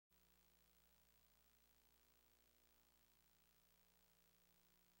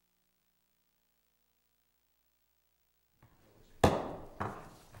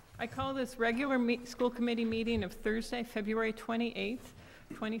I call this regular school committee meeting of Thursday, February 28th,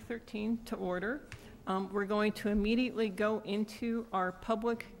 2013 to order. We're going to immediately go into our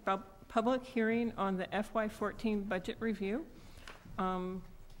public hearing on the FY14 budget review. Do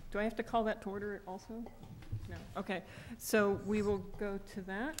I have to call that to order also? No. Okay. So we will go to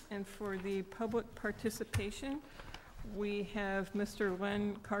that. And for the public participation, we have Mr.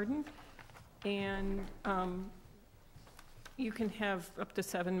 Len Carden, and you can have up to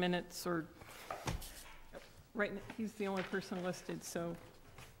 7 minutes, or right now, he's the only person listed, so.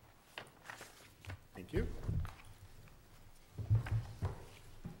 Thank you.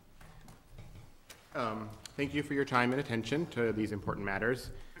 Thank you for your time and attention to these important matters.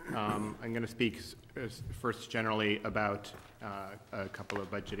 I'm going to speak first generally about a couple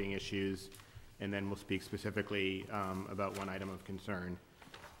of budgeting issues, and then we'll speak specifically about one item of concern.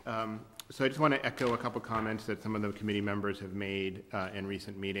 So I just want to echo a couple comments that some of the committee members have made in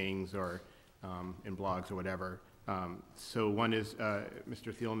recent meetings or in blogs or whatever. So one is,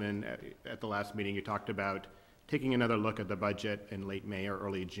 Mr. Thielman, at the last meeting you talked about taking another look at the budget in late May or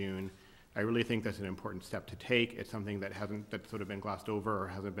early June. I really think that's an important step to take. It's something that that's sort of been glossed over or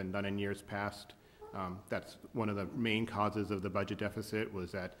hasn't been done in years past. That's one of the main causes of the budget deficit,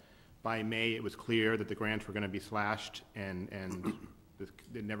 was that by May it was clear that the grants were going to be slashed, and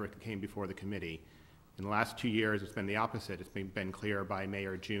it never came before the committee. In the last 2 years, it's been the opposite. It's been clear by May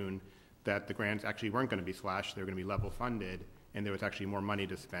or June that the grants actually weren't going to be slashed. They were going to be level funded, and there was actually more money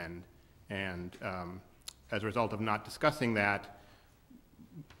to spend. And as a result of not discussing that,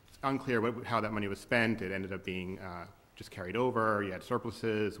 it's unclear how that money was spent. It ended up being just carried over. You had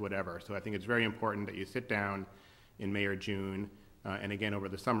surpluses, whatever. So I think it's very important that you sit down in May or June, and again over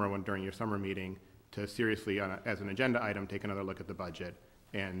the summer during your summer meeting, to seriously, as an agenda item, take another look at the budget.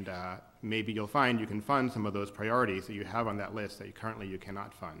 And maybe you'll find you can fund some of those priorities that you have on that list that currently you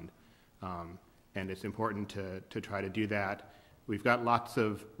cannot fund. And it's important to try to do that. We've got lots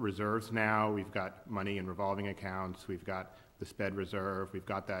of reserves now. We've got money in revolving accounts. We've got the SPED reserve. We've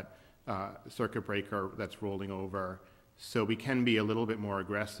got that circuit breaker that's rolling over. So we can be a little bit more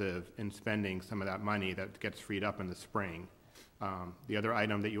aggressive in spending some of that money that gets freed up in the spring. The other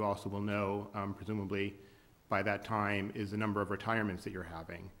item that you also will know, presumably by that time, is the number of retirements that you're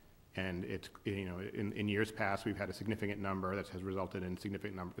having. And it's, in years past, we've had a significant number that has resulted in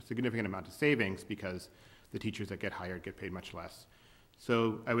significant amount of savings, because the teachers that get hired get paid much less.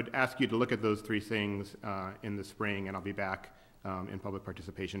 So I would ask you to look at those three things in the spring, and I'll be back in public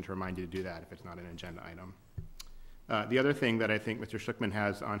participation to remind you to do that if it's not an agenda item. The other thing that I think Mr. Schlickman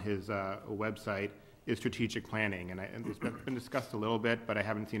has on his website is strategic planning, and it's been discussed a little bit, but I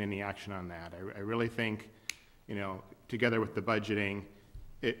haven't seen any action on that. I really think, together with the budgeting,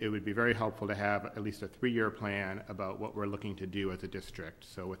 it would be very helpful to have at least a 3-year plan about what we're looking to do as a district.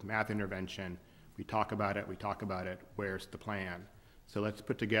 So with math intervention, we talk about it, where's the plan? So let's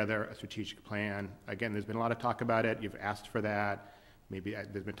put together a strategic plan. Again, there's been a lot of talk about it. You've asked for that. Maybe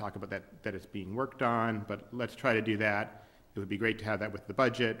there's been talk about that it's being worked on, but let's try to do that. It would be great to have that with the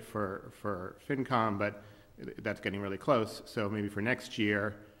budget for FinCom, but that's getting really close. So maybe for next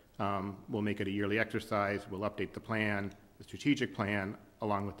year, we'll make it a yearly exercise. We'll update the plan, the strategic plan,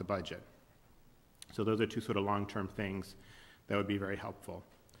 along with the budget. So those are two sort of long-term things that would be very helpful.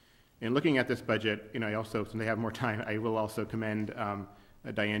 In looking at this budget, I also, since I have more time, I will also commend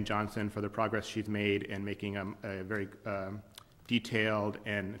Diane Johnson for the progress she's made in making a very detailed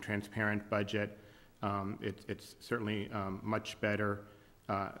and transparent budget. It's certainly much better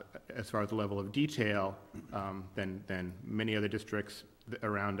as far as the level of detail than many other districts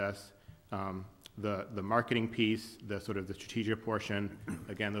around us. The marketing piece, the strategic portion,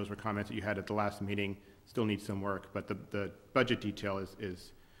 again, those were comments that you had at the last meeting, still needs some work, but the budget detail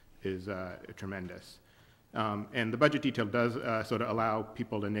is tremendous. And the budget detail does sort of allow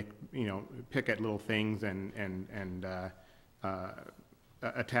people to pick at little things and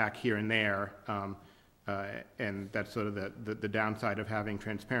attack here and there. And that's sort of the downside of having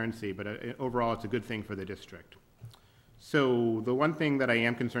transparency, but overall it's a good thing for the district. So the one thing that I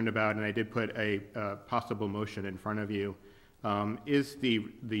am concerned about, and I did put a possible motion in front of you, is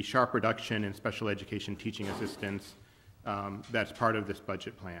the sharp reduction in special education teaching assistants that's part of this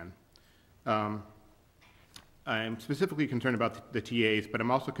budget plan. I'm specifically concerned about the TAs, but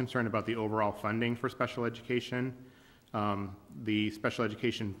I'm also concerned about the overall funding for special education. The special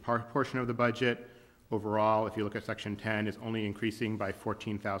education portion of the budget overall, if you look at Section 10, is only increasing by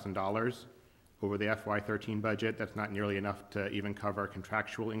 $14,000 over the FY13 budget. That's not nearly enough to even cover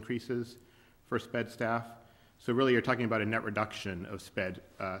contractual increases for SPED staff. So really you're talking about a net reduction of SPED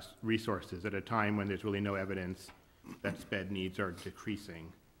resources at a time when there's really no evidence that SPED needs are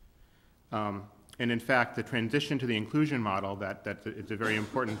decreasing. And in fact, the transition to the inclusion model, it's a very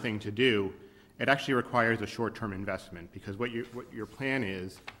important thing to do. It actually requires a short-term investment, because what your plan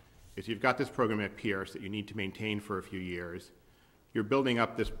is you've got this program at Pierce that you need to maintain for a few years. You're building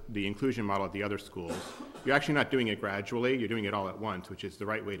up the inclusion model at the other schools. You're actually not doing it gradually. You're doing it all at once, which is the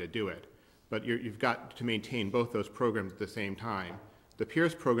right way to do it. But you've got to maintain both those programs at the same time. The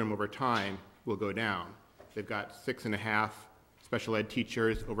Pierce program over time will go down. They've got 6.5 special ed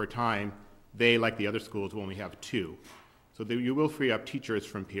teachers over time. They, like the other schools, will only have 2. So you will free up teachers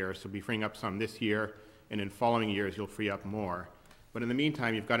from Pierce. You'll be freeing up some this year, and in following years you'll free up more. But in the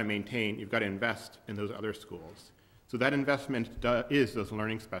meantime, you've got to invest in those other schools. So that investment is those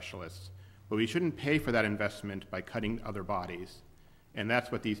learning specialists. But we shouldn't pay for that investment by cutting other bodies. And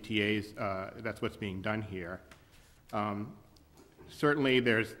that's what these TAs, that's what's being done here. Certainly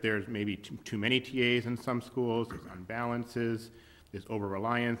there's maybe too many TAs in some schools, there's unbalances, there's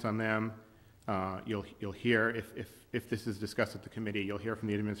over-reliance on them. You'll hear, if this is discussed at the committee, you'll hear from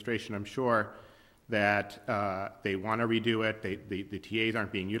the administration, I'm sure, that they want to redo it. The TAs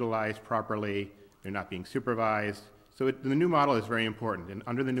aren't being utilized properly. They're not being supervised. So the new model is very important. And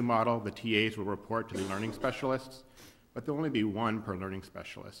under the new model, the TAs will report to the learning specialists, but there'll only be 1 per learning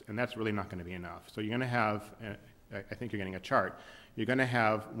specialist, and that's really not going to be enough. So you're going to have, I think you're getting a chart, you're going to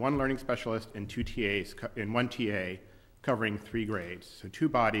have 1 learning specialist and 2 TAs, and 1 TA covering 3 grades. So 2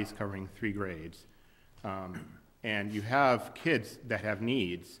 bodies covering 3 grades. And you have kids that have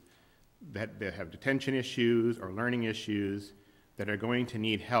needs, that have detention issues or learning issues, that are going to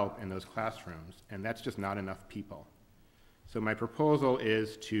need help in those classrooms, and that's just not enough people. So my proposal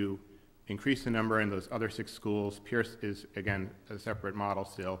is to increase the number in those other 6 schools. Pierce is, again, a separate model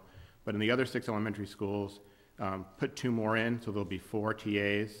still, but in the other 6 elementary schools, put 2 more in, so there'll be 4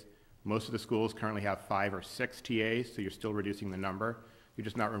 TAs. Most of the schools currently have 5 or 6 TAs, so you're still reducing the number. You're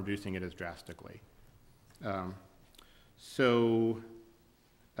just not reducing it as drastically. Just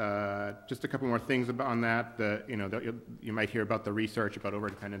a couple more things on that. You might hear about the research about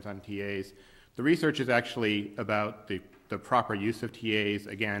overdependence on TAs. The research is actually about the proper use of TAs.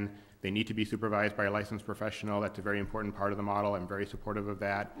 Again, they need to be supervised by a licensed professional. That's a very important part of the model. I'm very supportive of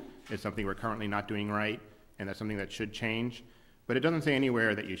that. It's something we're currently not doing right, and that's something that should change. But it doesn't say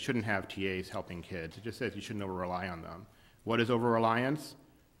anywhere that you shouldn't have TAs helping kids. It just says you shouldn't over-rely on them. What is over-reliance?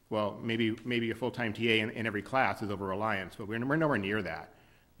 Well, maybe a full-time TA in every class is over-reliance, but we're nowhere near that.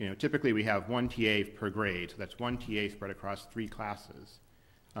 Typically we have 1 TA per grade, so that's 1 TA spread across 3 classes.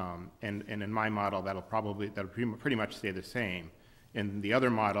 And in my model, that'll pretty much stay the same. In the other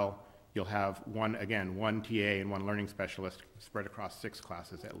model, you'll have 1 TA and 1 learning specialist spread across 6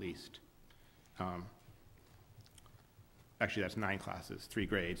 classes at least. Actually, that's 9 classes, 3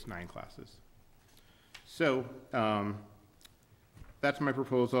 grades, 9 classes. So that's my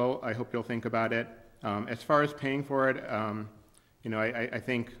proposal. I hope you'll think about it. As far as paying for it, I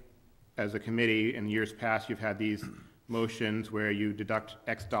think as a committee in years past, you've had these motions where you deduct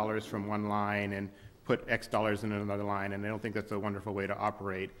X dollars from one line and put X dollars in another line, and I don't think that's a wonderful way to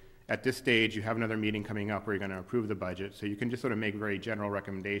operate. At this stage, you have another meeting coming up where you're going to approve the budget, so you can just sort of make very general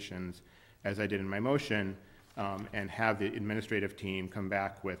recommendations, as I did in my motion, and have the administrative team come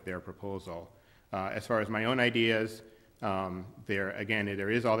back with their proposal. As far as my own ideas, there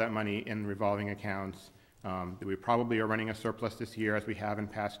is all that money in revolving accounts. We probably are running a surplus this year, as we have in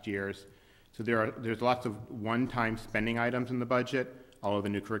past years. So there's lots of one-time spending items in the budget, all of the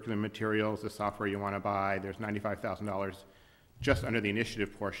new curriculum materials, the software you want to buy. There's $95,000 just under the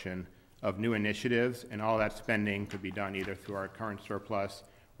initiative portion of new initiatives, and all that spending could be done either through our current surplus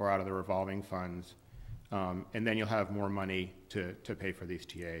or out of the revolving funds. And then you'll have more money to pay for these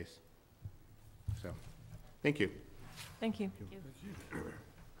TAs. So, thank you. Thank you.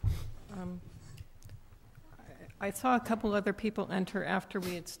 I saw a couple other people enter after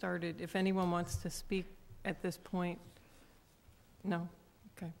we had started. If anyone wants to speak at this point. No?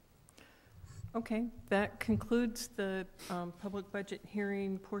 Okay. Okay, that concludes the public budget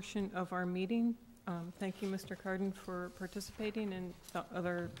hearing portion of our meeting. Thank you, Mr. Carden, for participating, and the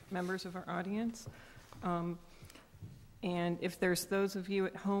other members of our audience. And if there's those of you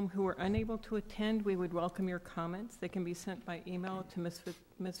at home who are unable to attend, we would welcome your comments. They can be sent by email to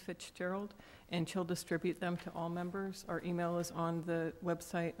Ms. Fitzgerald, and she'll distribute them to all members. Our email is on the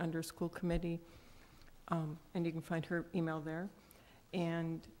website under School Committee, and you can find her email there.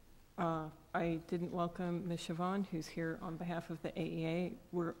 And I didn't welcome Ms. Siobhan, who's here on behalf of the AEA.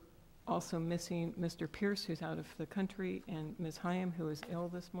 We're also missing Mr. Pierce, who's out of the country, and Ms. Hyam, who is ill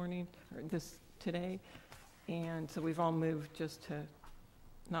this morning, or today. And so we've all moved just to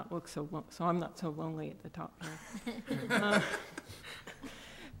not look so I'm not so lonely at the top here.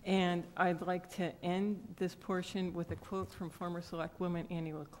 And I'd like to end this portion with a quote from former Selectwoman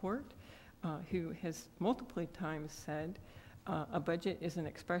Annie LaCourte, who has multiple times said, a budget is an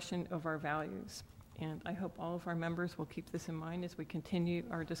expression of our values. And I hope all of our members will keep this in mind as we continue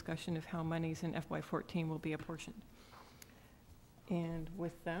our discussion of how monies in FY14 will be apportioned. And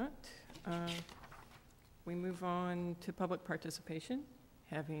with that, we move on to public participation.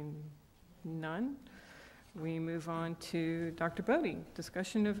 Having none, we move on to Dr. Bodie,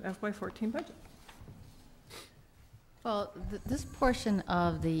 discussion of FY14 budget. Well, this portion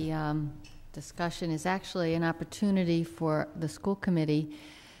of the discussion is actually an opportunity for the school committee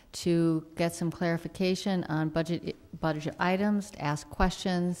to get some clarification on budget items, to ask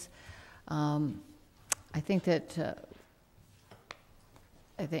questions. I think that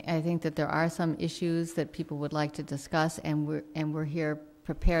there are some issues that people would like to discuss, and we're here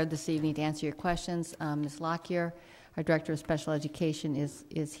prepared this evening to answer your questions. Ms. Lockyer, our Director of Special Education,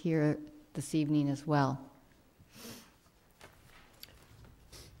 is here this evening as well.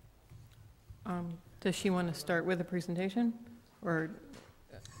 Does she want to start with a presentation, or?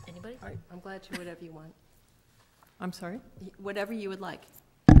 Anybody? I'm glad to, whatever you want. I'm sorry? Whatever you would like.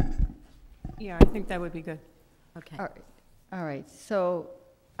 Yeah, I think that would be good. Okay. All right. So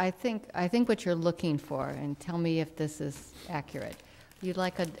I think what you're looking for, and tell me if this is accurate. You'd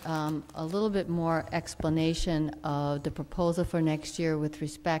like a little bit more explanation of the proposal for next year with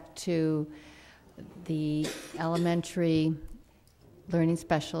respect to the elementary learning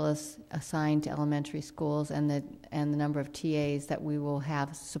specialists assigned to elementary schools and the number of TAs that we will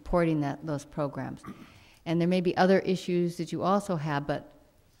have supporting those programs. And there may be other issues that you also have, but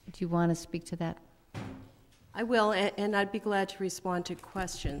do you want to speak to that? I will, and I'd be glad to respond to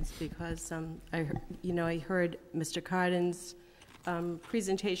questions because I heard Mr. Cardin's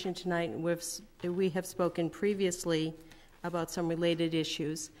presentation tonight, and we have spoken previously about some related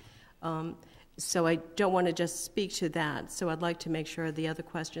issues. So I don't want to just speak to that, so I'd like to make sure the other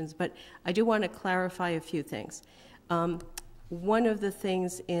questions, but I do want to clarify a few things. One of the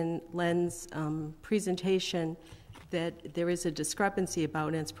things in Len's presentation that there is a discrepancy about,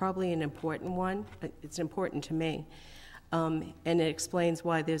 and it's probably an important one, it's important to me, and it explains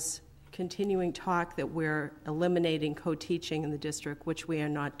why there's continuing talk that we're eliminating co-teaching in the district, which we are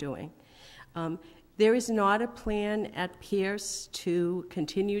not doing. There is not a plan at Pierce to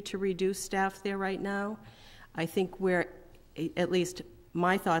continue to reduce staff there right now. I think we're, at least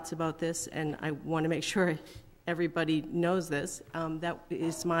my thoughts about this, and I want to make sure everybody knows this, that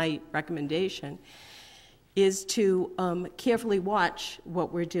is my recommendation, is to carefully watch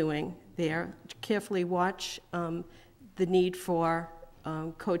what we're doing there, carefully watch the need for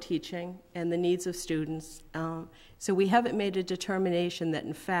co-teaching and the needs of students. So we haven't made a determination that,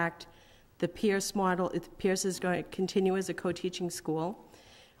 in fact, the Pierce model, Pierce is going to continue as a co-teaching school.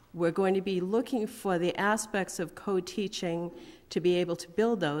 We're going to be looking for the aspects of co-teaching to be able to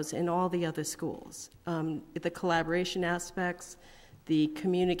build those in all the other schools. The collaboration aspects, the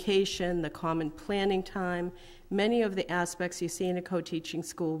communication, the common planning time, many of the aspects you see in a co-teaching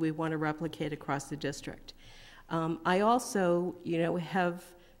school we want to replicate across the district. I also, have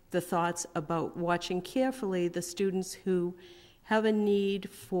the thoughts about watching carefully the students who have a need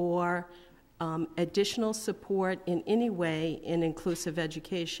for additional support in any way in inclusive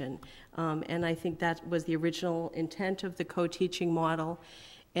education. And I think that was the original intent of the co-teaching model.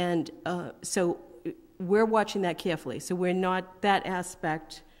 And so we're watching that carefully. So we're not, that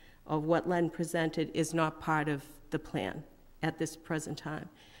aspect of what Len presented is not part of the plan at this present time.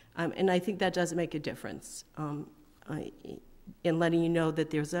 And I think that does make a difference in letting you know that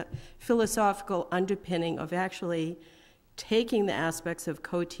there's a philosophical underpinning of actually taking the aspects of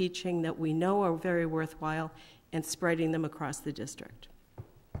co-teaching that we know are very worthwhile and spreading them across the district.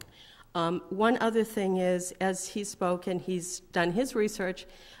 One other thing is, as he spoke and he's done his research,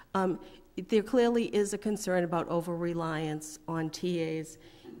 there clearly is a concern about over-reliance on TAs,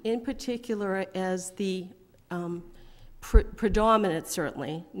 in particular as the predominant,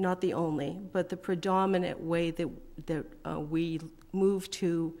 certainly, not the only, but the predominant way that we move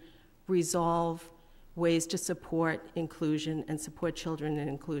to resolve ways to support inclusion and support children in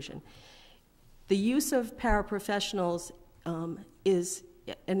inclusion. The use of paraprofessionals is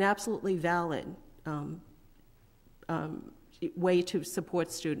an absolutely valid way to support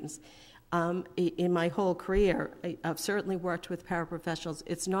students. In my whole career, I've certainly worked with paraprofessionals.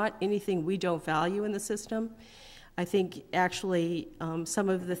 It's not anything we don't value in the system. I think actually some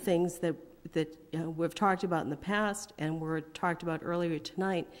of the things that we've talked about in the past and were talked about earlier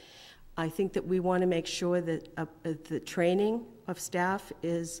tonight, I think that we want to make sure that the training of staff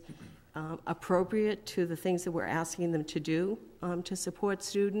is appropriate to the things that we're asking them to do to support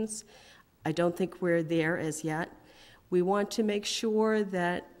students. I don't think we're there as yet. We want to make sure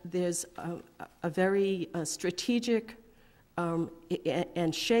that there's a very strategic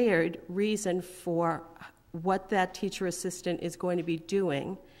and shared reason for what that teacher assistant is going to be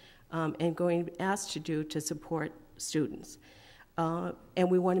doing and going to be asked to do to support students. And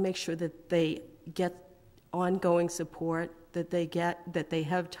we want to make sure that they get ongoing support, that they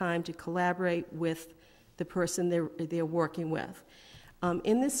have time to collaborate with the person they're working with.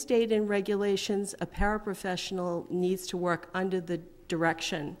 In this state and regulations, a paraprofessional needs to work under the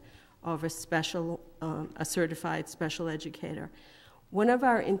direction of a certified special educator. One of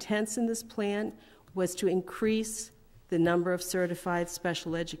our intents in this plan was to increase the number of certified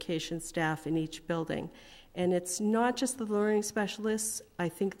special education staff in each building. And it's not just the learning specialists. I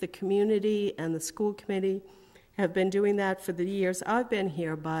think the community and the school committee have been doing that for the years I've been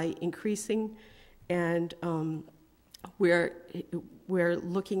here by increasing, and we're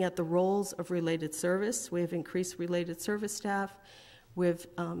looking at the roles of related service. We've increased related service staff. We've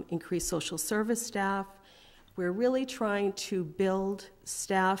increased social service staff. We're really trying to build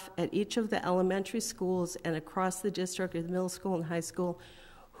staff at each of the elementary schools and across the district at the middle school and high school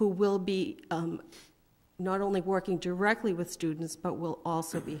who will be not only working directly with students, but will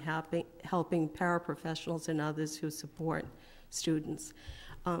also be helping paraprofessionals and others who support students.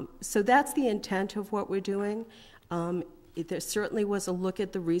 So that's the intent of what we're doing. There certainly was a look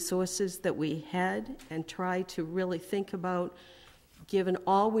at the resources that we had and try to really think about, given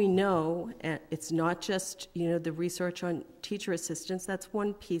all we know, it's not just the research on teacher assistants, that's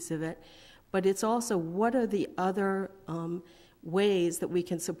one piece of it, but it's also what are the other ways that we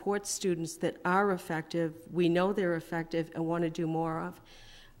can support students that are effective, we know they're effective, and want to do more of.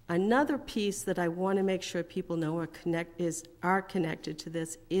 Another piece that I want to make sure people know are connected to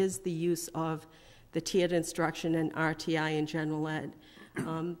this is the use of the tiered instruction and RTI in general ed.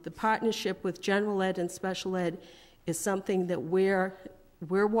 The partnership with general ed and special ed is something that we're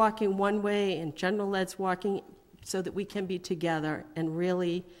walking one way and general ed's walking so that we can be together and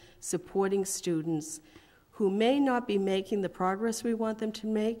really supporting students who may not be making the progress we want them to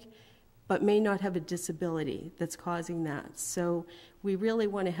make, but may not have a disability that's causing that. So we really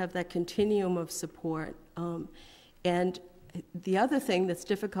want to have that continuum of support. And the other thing that's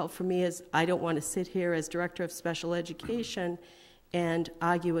difficult for me is I don't want to sit here as director of special education and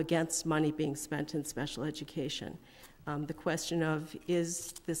argue against money being spent in special education. The question of,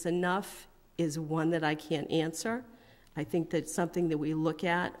 is this enough, is one that I can't answer. I think that's something that we look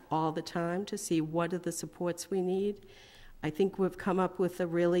at all the time to see what are the supports we need. I think we've come up with a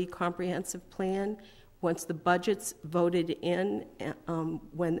really comprehensive plan. Once the budget's voted in,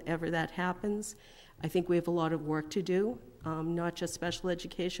 whenever that happens, I think we have a lot of work to do, not just special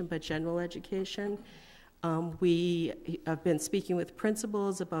education, but general education. We have been speaking with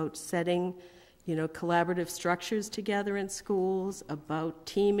principals about setting, collaborative structures together in schools, about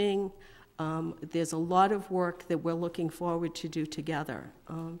teaming. There's a lot of work that we're looking forward to do together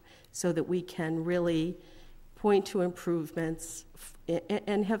so that we can really point to improvements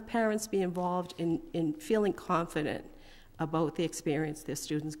and have parents be involved in feeling confident about the experience their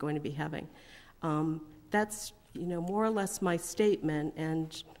students going to be having. That's more or less my statement,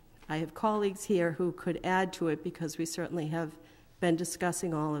 and I have colleagues here who could add to it because we certainly have been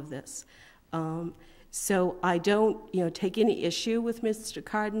discussing all of this. So I don't, take any issue with Mr.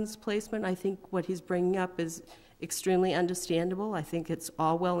 Cardin's placement. I think what he's bringing up is extremely understandable. I think it's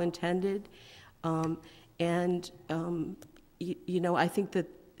all well intended. I think that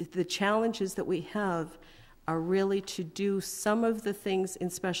the challenges that we have are really to do some of the things in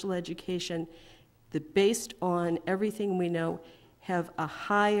special education that, based on everything we know, have a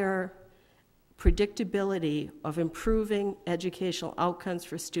higher predictability of improving educational outcomes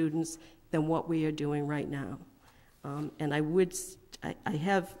for students than what we are doing right now. And I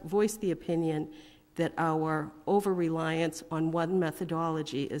have voiced the opinion that our over-reliance on one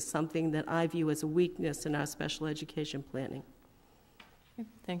methodology is something that I view as a weakness in our special education planning. Okay,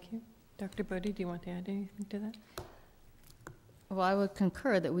 thank you. Dr. Bodie, do you want to add anything to that? Well, I would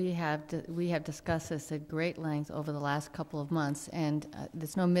concur that we have discussed this at great length over the last couple of months, and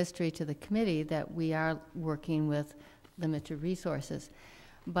there's no mystery to the committee that we are working with limited resources.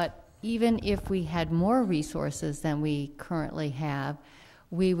 But even if we had more resources than we currently have,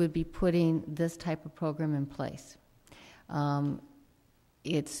 we would be putting this type of program in place.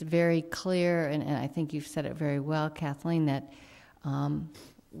 It's very clear, and I think you've said it very well, Kathleen, that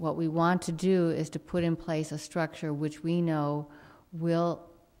what we want to do is to put in place a structure which we know will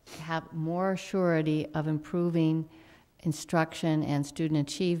have more surety of improving instruction and student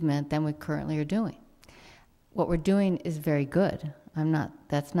achievement than we currently are doing. what we're doing is very good. I'm not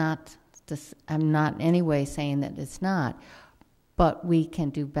in any way saying that it's not, but we can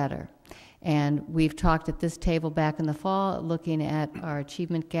do better. And we've talked at this table back in the fall looking at our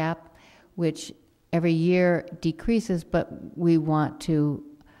achievement gap, which every year decreases, but we want to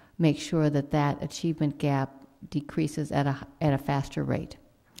make sure that that achievement gap decreases at a faster rate.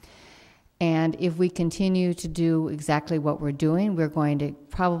 And if we continue to do exactly what we're doing, we're going to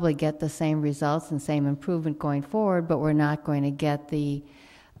probably get the same results and same improvement going forward, but we're not going to get the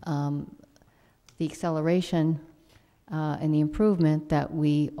acceleration and the improvement that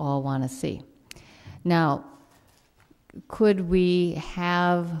we all want to see. Now, could we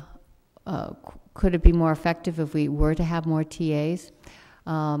have, could it be more effective if we were to have more TAs?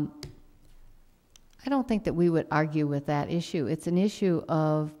 I don't think that we would argue with that issue. It's an issue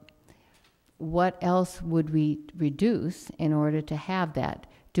of what else would we reduce in order to have that?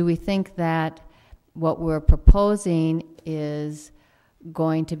 Do we think that what we're proposing is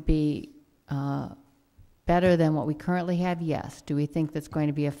going to be better than what we currently have? Yes. Do we think that's going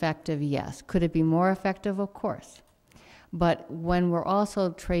to be effective? Yes. Could it be more effective? Of course. But when we're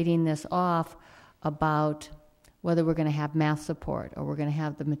also trading this off about whether we're going to have math support or we're going to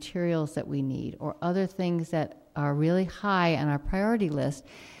have the materials that we need or other things that are really high on our priority list,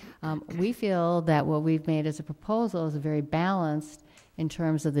 we feel that what we've made as a proposal is very balanced in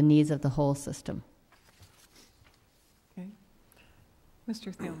terms of the needs of the whole system. Okay.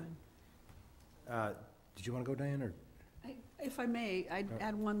 Mr. Thielman. Did you want to go, Diane? Or? If I may, I'd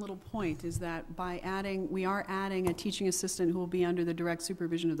add one little point, is that we are adding a teaching assistant who will be under the direct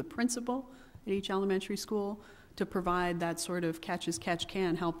supervision of the principal at each elementary school to provide that sort of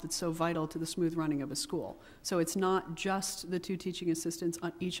catch-as-catch-can help that's so vital to the smooth running of a school. So it's not just the 2 teaching assistants,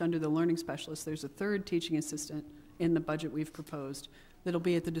 each under the learning specialist. There's a 3rd teaching assistant in the budget we've proposed that'll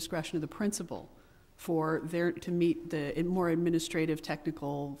be at the discretion of the principal to meet the more administrative,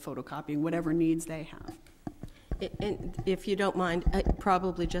 technical, photocopying, whatever needs they have. And if you don't mind,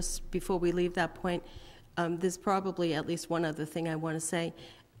 probably just before we leave that point, there's probably at least one other thing I want to say.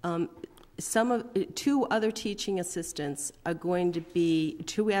 2 other teaching assistants are going to be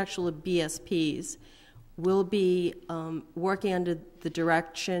 2 actual BSPs will be working under the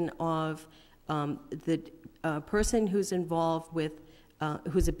direction of the person who's involved with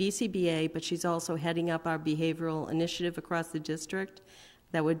who's a BCBA, but she's also heading up our behavioral initiative across the district.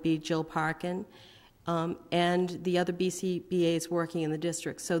 That would be Jill Parkin. And the other BCBAs working in the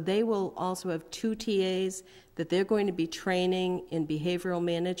district. So they will also have 2 TAs that they're going to be training in behavioral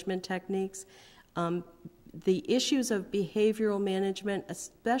management techniques. The issues of behavioral management,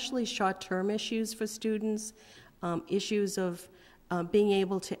 especially short-term issues for students, issues of being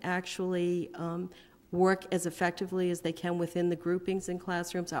able to actually work as effectively as they can within the groupings in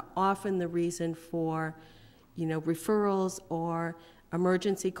classrooms are often the reason for, referrals or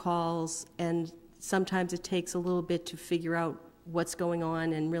emergency calls, and sometimes it takes a little bit to figure out what's going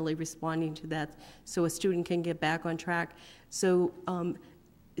on and really responding to that so a student can get back on track. So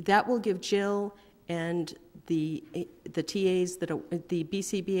that will give Jill and the TAs, the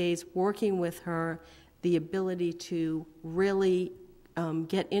BCBAs working with her, the ability to really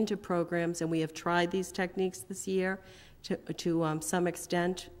get into programs, and we have tried these techniques this year to some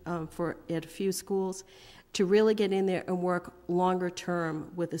extent at a few schools, to really get in there and work longer term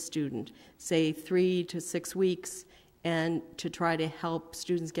with a student, say 3 to 6 weeks, and to try to help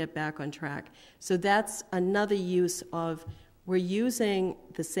students get back on track. So that's another use of, we're using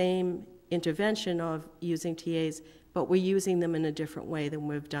the same intervention of using TAs, but we're using them in a different way than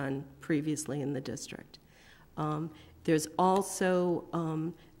we've done previously in the district. There's also,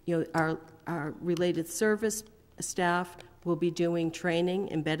 our related service staff will be doing training,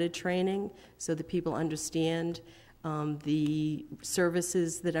 embedded training, so that people understand the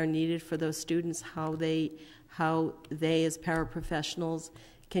services that are needed for those students, how they as paraprofessionals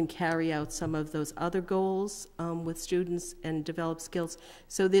can carry out some of those other goals with students and develop skills.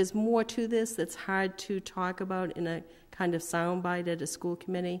 So there's more to this that's hard to talk about in a kind of soundbite at a school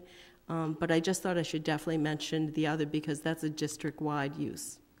committee. But I just thought I should definitely mention the other because that's a district-wide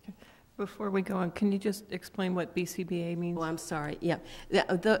use. Okay. Before we go on, can you just explain what BCBA means? Oh, I'm sorry. Yeah.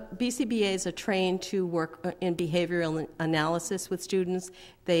 The BCBAs are trained to work in behavioral analysis with students.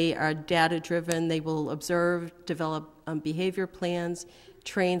 They are data-driven. They will observe, develop behavior plans,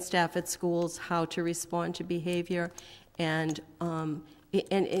 train staff at schools how to respond to behavior, and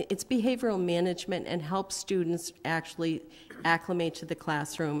it's behavioral management and help students actually acclimate to the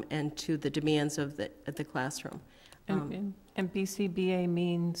classroom and to the demands of the classroom. And BCBA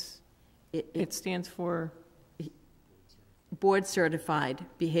means it stands for? Board Certified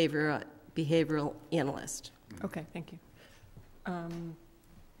Behavioral Analyst. Okay, thank you.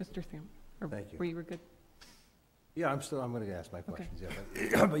 Mr. Thiam? Thank you. Were you good? Yeah, I'm going to ask my questions,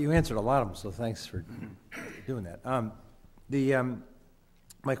 yeah, but you answered a lot of them, so thanks for doing that.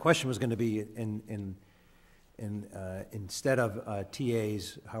 My question was going to be instead of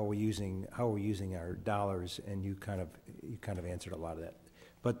TAs, how are we using our dollars, and you kind of answered a lot of that.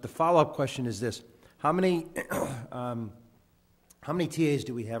 But the follow-up question is this: how many TAs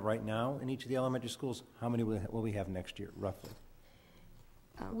do we have right now in each of the elementary schools? How many will we have next year, roughly?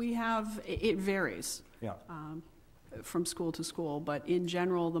 It varies. Yeah. From school to school, but in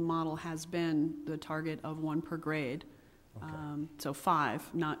general, the model has been the target of 1 per grade. Okay. So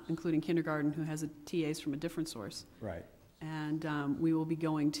 5, not including kindergarten, who has TAs from a different source. Right. And we will be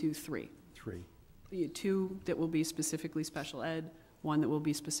going to 3. 3. 2 that will be specifically special ed, 1 that will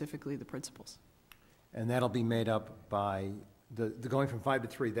be specifically the principals. And that'll be made up by the going from 5 to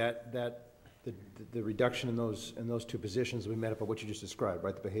 3. The reduction in those 2 positions will be made up by what you just described,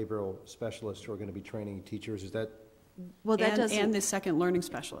 right? The behavioral specialists who are going to be training teachers. Is that? Well, that doesn't. And the second learning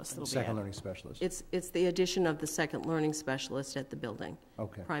specialist. Second learning specialist. It's the addition of the second learning specialist at the building.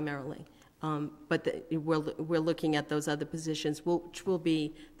 Okay. Primarily. But we're looking at those other positions, which will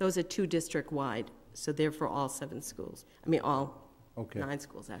be, those are 2 district-wide, so they're for all 7 schools. I mean, all 9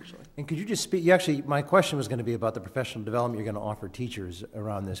 schools, actually. And could you just speak, my question was going to be about the professional development you're going to offer teachers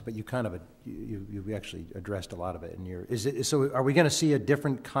around this, but you kind of, you actually addressed a lot of it in your, so are we going to see a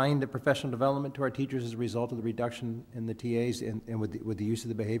different kind of professional development to our teachers as a result of the reduction in the TAs and with the use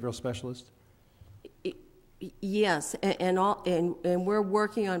of the behavioral specialists? Yes, and we're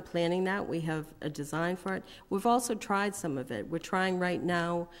working on planning that. We have a design for it. We've also tried some of it. We're trying right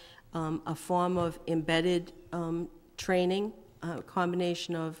now a form of embedded training, a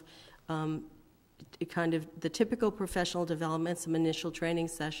combination of kind of the typical professional development, some initial training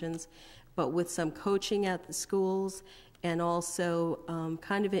sessions, but with some coaching at the schools and also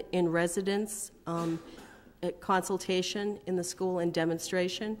kind of in residence consultation in the school and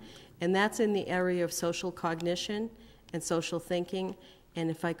demonstration. And that's in the area of social cognition and social thinking. And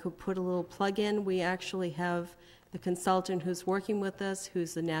if I could put a little plug in, we actually have the consultant who's working with us,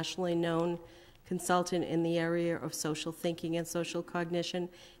 who's the nationally known consultant in the area of social thinking and social cognition,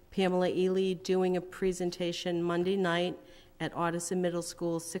 Pamela Ely, doing a presentation Monday night at Ottoson Middle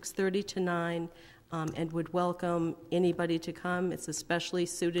School, 6:30 to 9, and would welcome anybody to come. It's especially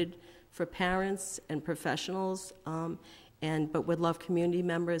suited for parents and professionals, but would love community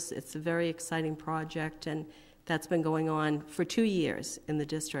members. It's a very exciting project, and that's been going on for 2 years in the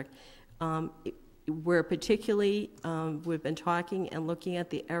district. We're particularly, we've been talking and looking at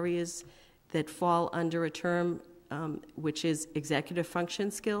the areas that fall under a term which is executive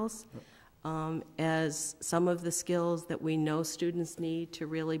function skills, as some of the skills that we know students need to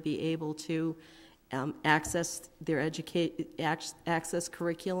really be able to access their access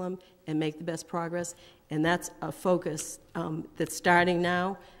curriculum and make the best progress. And that's a focus that's starting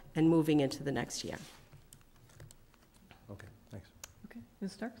now and moving into the next year. Okay, thanks. Okay,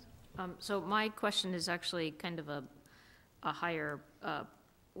 Ms. Starks? So my question is actually kind of a higher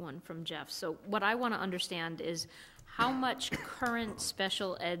one from Jeff. So what I want to understand is how much current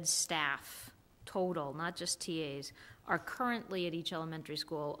special ed staff total, not just TAs, are currently at each elementary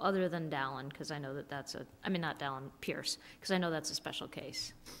school other than Dallin, because I know that that's not Dallin, Pierce, because I know that's a special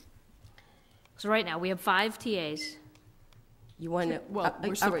case. So right now we have 5 TAs. You want to? Well,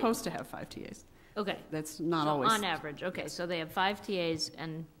 we're supposed to have 5 TAs. Okay. That's not so always. On average, okay, so they have 5 TAs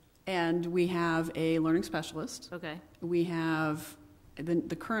And we have a learning specialist. Okay. We have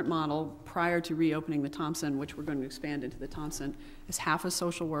the current model prior to reopening the Thompson, which we're going to expand into the Thompson, is half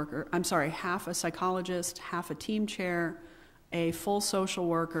a half a psychologist, half a team chair, a full social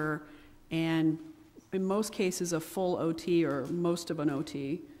worker, and in most cases a full OT or most of an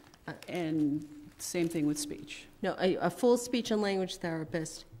OT, and same thing with speech. No, a full speech and language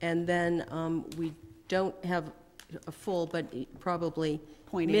therapist, and then we don't have a full, but probably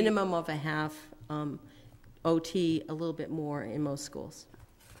minimum of a half OT, a little bit more in most schools.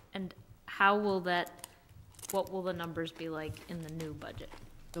 And what will the numbers be like in the new budget?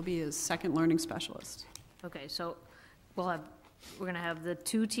 There'll be a second learning specialist. Okay, so we're going to have the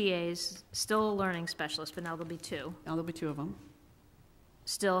 2 TAs, still a learning specialist, but now there'll be 2. Now there'll be 2 of them.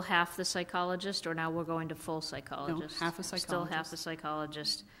 Still half the psychologist, or now we're going to full psychologist? No, half a psychologist. Still half the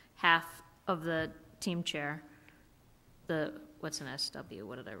psychologist, half of the team chair, what's an SW?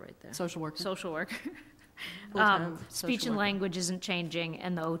 What did I write there? Social worker. Social worker. Speech and worker. language isn't changing,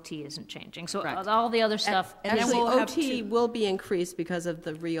 and the OT isn't changing. So all the other stuff. Actually, OT will be increased because of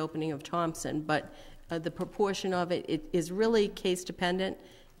the reopening of Thompson, but the proportion of it is really case dependent.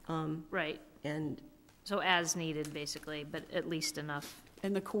 Right. And So as needed, basically, but at least enough.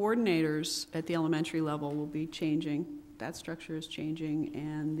 And the coordinators at the elementary level will be changing. That structure is changing,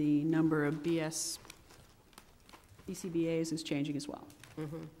 and the number of BCBAs is changing as well.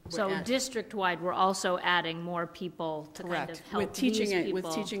 So district-wide, we're also adding more people to kind of help With teaching these people.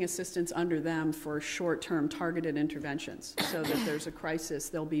 with teaching assistants under them for short-term targeted interventions, so that there's a crisis,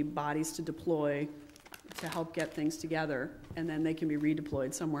 there'll be bodies to deploy to help get things together, and then they can be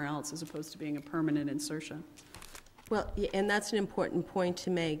redeployed somewhere else as opposed to being a permanent insertion. Well, and that's an important point to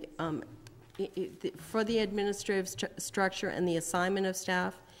make. For the administrative structure and the assignment of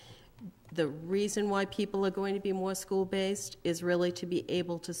staff, the reason why people are going to be more school-based is really to be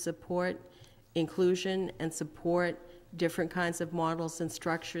able to support inclusion and support different kinds of models and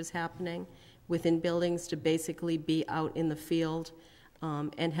structures happening within buildings, to basically be out in the field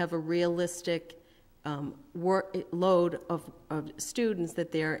and have a realistic load of students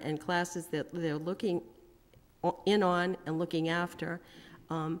that they're and classes that they're looking in on and looking after,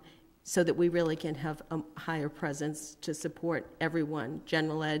 so that we really can have a higher presence to support everyone,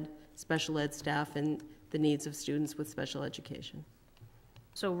 general ed, special ed staff, and the needs of students with special education.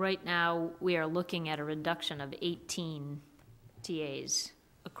 So right now, we are looking at a reduction of 18 TAs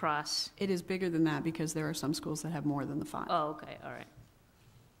across. It is bigger than that because there are some schools that have more than the 5. Oh, okay, all right.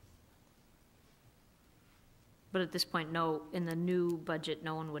 But at this point, no, in the new budget,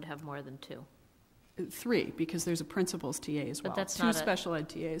 no one would have more than 2. 3, because there's a principal's TA as well. But that's 2 not special ed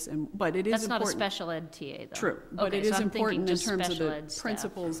TAs, but it is That's important. not a special ed TA, though. True, but Okay, it is so I'm thinking important in just terms of special the ed staff.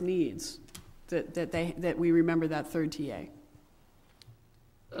 principal's needs, that we remember that 3rd TA. Okay,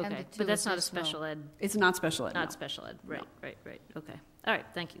 And the 2 but that's not a additional. special ed, It's not special ed, no. not special ed, right, right, right, okay. All right,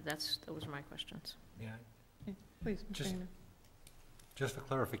 thank you, those were my questions. Yeah, Please, Mr. Just- Hayner. just for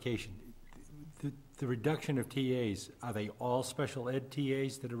clarification, the reduction of TAs, are they all special ed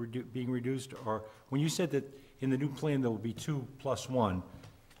TAs that are being reduced? Or when you said that in the new plan there will be 2 plus 1,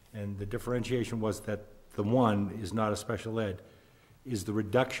 and the differentiation was that the 1 is not a special ed, is the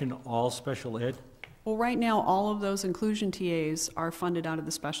reduction all special ed? Well, right now, all of those inclusion TAs are funded out of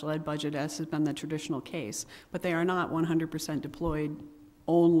the special ed budget, as has been the traditional case, but they are not 100% deployed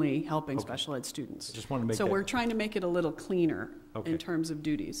only helping special ed students. Just wanted to make So that- we're trying to make it a little cleaner Okay. in terms of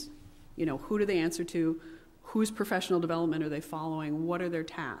duties. You know, who do they answer to? Whose professional development are they following? What are their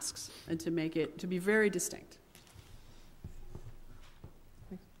tasks? And to make it, to be very distinct.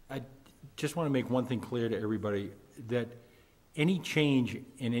 I just want to make one thing clear to everybody, that any change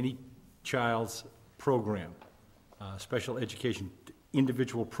in any child's program, special education,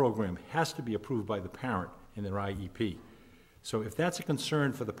 individual program, has to be approved by the parent in their IEP. So if that's a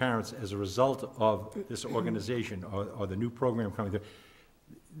concern for the parents as a result of this organization or the new program coming through,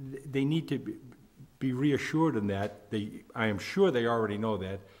 they need to be reassured in that. I am sure they already know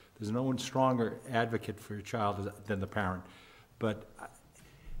that. There's no one stronger advocate for a child than the parent. But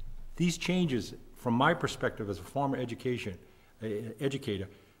these changes, from my perspective as a former educator,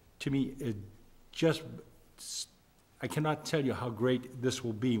 to me, I cannot tell you how great this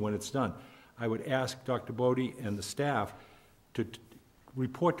will be when it's done. I would ask Dr. Bodie and the staff to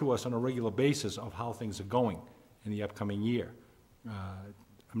report to us on a regular basis of how things are going in the upcoming year.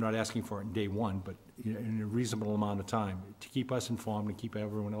 I'm not asking for it in day 1, but in a reasonable amount of time, to keep us informed and keep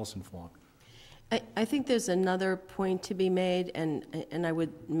everyone else informed. I think there's another point to be made, and I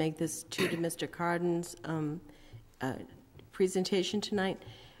would make this to Mr. Cardin's presentation tonight.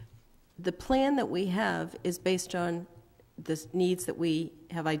 The plan that we have is based on the needs that we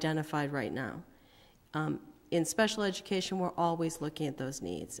have identified right now. In special education, we're always looking at those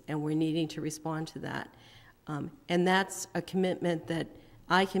needs, and we're needing to respond to that. And that's a commitment that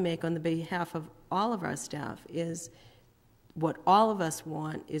I can make on the behalf of all of our staff, is what all of us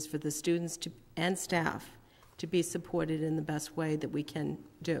want is for the students and staff to be supported in the best way that we can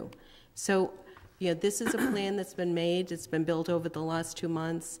do. So, this is a plan that's been made. It's been built over the last 2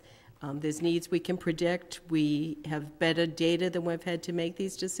 months. There's needs we can predict. We have better data than we've had to make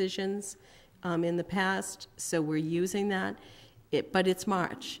these decisions in the past, so we're using that. But it's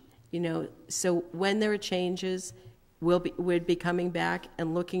March, so when there are changes, we'd be coming back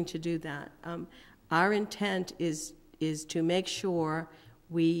and looking to do that. Our intent is to make sure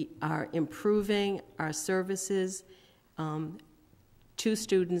we are improving our services to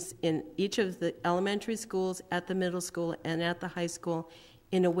students in each of the elementary schools, at the middle school, and at the high school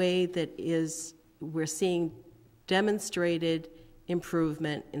in a way that we're seeing demonstrated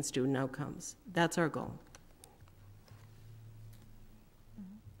improvement in student outcomes. That's our goal.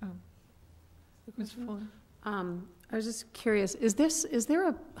 Ms. Fuller? I was just curious, is there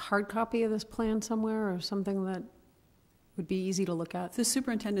a hard copy of this plan somewhere, or something that would be easy to look at? The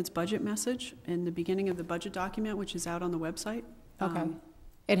superintendent's budget message in the beginning of the budget document, which is out on the website. Okay.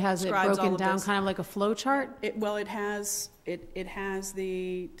 It has it describes all broken of down this. kind of like a flow chart? It has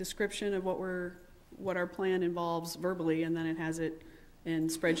the description of what our plan involves verbally, and then it has it in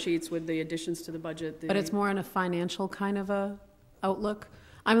spreadsheets with the additions to the budget. But it's more in a financial kind of a outlook?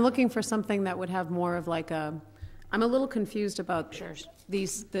 I'm looking for something that would have more of like I'm a little confused about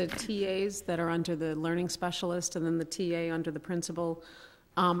the TAs that are under the learning specialist and then the TA under the principal.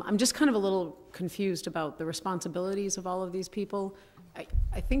 I'm just kind of a little confused about the responsibilities of all of these people.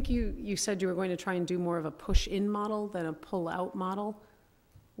 I think you said you were going to try and do more of a push-in model than a pull-out model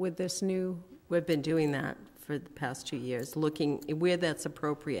with this new... We've been doing that for the past 2 years, looking where that's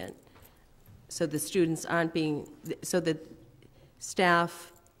appropriate. So the students aren't being, so the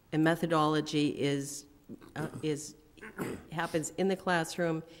staff and methodology happens in the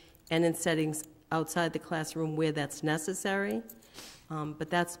classroom and in settings outside the classroom where that's necessary. But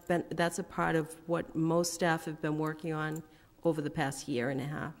that's a part of what most staff have been working on over the past year and a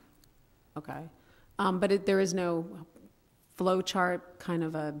half. Okay. But there is no flow chart, kind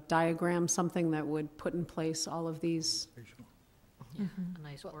of a diagram, something that would put in place all of these? Yeah, a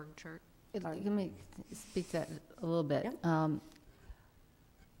nice org chart. Let me speak to that a little bit. Yeah.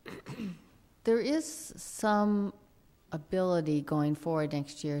 There is some ability going forward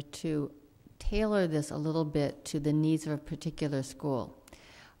next year to tailor this a little bit to the needs of a particular school.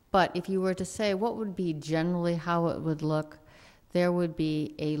 But if you were to say what would be generally how it would look, there would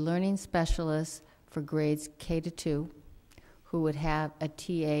be a learning specialist for grades K to 2 who would have a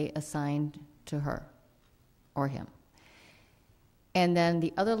TA assigned to her or him. And then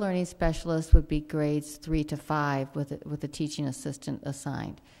the other learning specialist would be grades 3 to 5 with a teaching assistant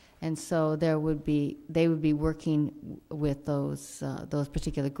assigned. And so they would be working with those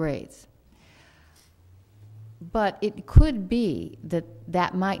particular grades. But it could be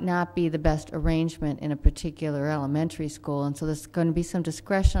that might not be the best arrangement in a particular elementary school, and so there's going to be some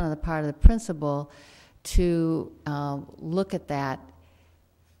discretion on the part of the principal to look at that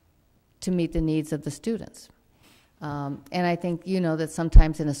to meet the needs of the students. And I think you know that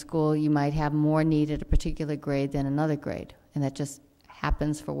sometimes in a school you might have more need at a particular grade than another grade, and that just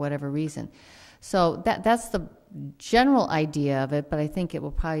happens for whatever reason. So that's the general idea of it, but I think it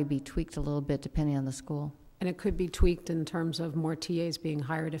will probably be tweaked a little bit depending on the school. And it could be tweaked in terms of more TAs being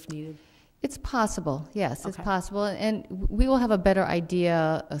hired if needed? It's possible, yes, Okay. it's possible. And we will have a better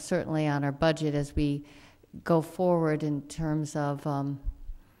idea, certainly, on our budget as we go forward in terms of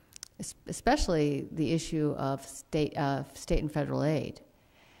especially the issue of state and federal aid.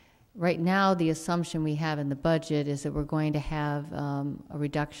 Right now, the assumption we have in the budget is that we're going to have a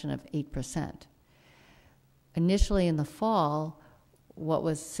reduction of 8%. Initially in the fall, what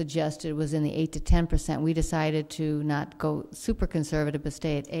was suggested was in the 8 to 10%. We decided to not go super conservative but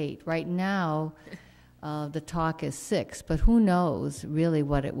stay at 8. Right now, the talk is 6, but who knows really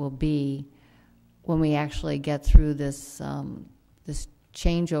what it will be when we actually get through this this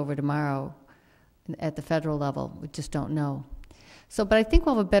changeover tomorrow at the federal level. We just don't know. So, but I think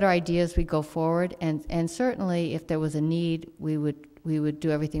we'll have a better idea as we go forward, and certainly if there was a need, we would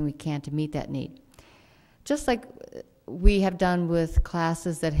do everything we can to meet that need. Just like we have done with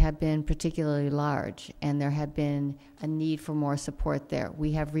classes that have been particularly large and there have been a need for more support there.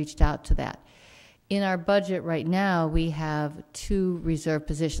 We have reached out to that. In our budget right now, we have 2 reserve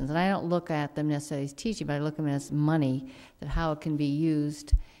positions, and I don't look at them necessarily as teaching, but I look at them as money, that how it can be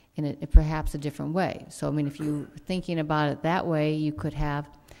used in perhaps a different way. So, I mean, if you're thinking about it that way, you could have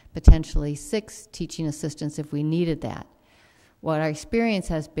potentially 6 teaching assistants if we needed that. What our experience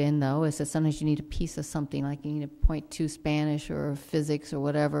has been, though, is that sometimes you need a piece of something, like you need a .2 Spanish or physics or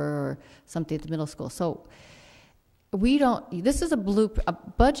whatever, or something at the middle school. So we don't, this is a blueprint. A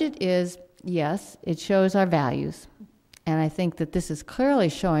budget is, yes, it shows our values. And I think that this is clearly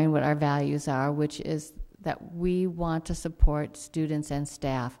showing what our values are, which is that we want to support students and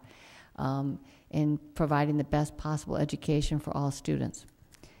staff in providing the best possible education for all students.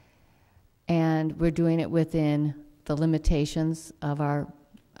 And we're doing it within the limitations of our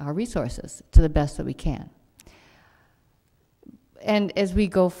resources to the best that we can. And as we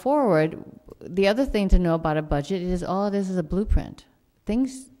go forward, the other thing to know about a budget is all it is a blueprint.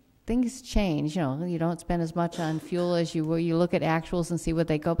 Things change. You know, you don't spend as much on fuel as you will. You look at actuals and see what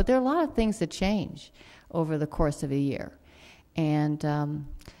they go. But there are a lot of things that change over the course of a year. And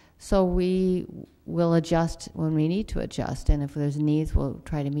so we will adjust when we need to adjust. And if there's needs, we'll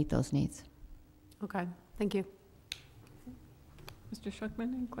try to meet those needs. Okay, thank you. Mr.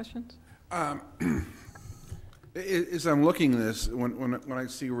 Schluckman, any questions? As I'm looking at this, when I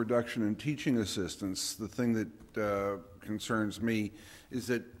see a reduction in teaching assistants, the thing that concerns me is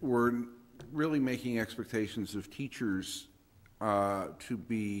that we're really making expectations of teachers to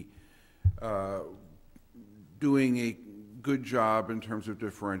be doing a good job in terms of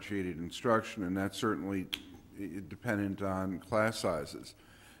differentiated instruction, and that's certainly dependent on class sizes.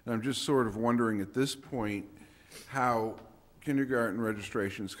 And I'm just sort of wondering at this point how kindergarten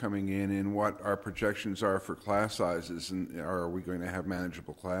registrations coming in and what our projections are for class sizes, and are we going to have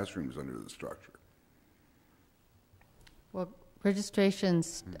manageable classrooms under the structure? Well,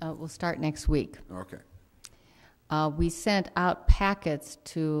 registrations will start next week. Okay. We sent out packets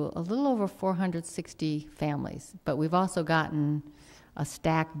to a little over 460 families, but we've also gotten a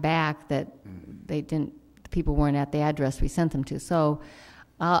stack back that the people weren't at the address we sent them to. So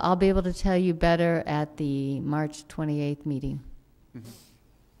I'll be able to tell you better at the March 28th meeting.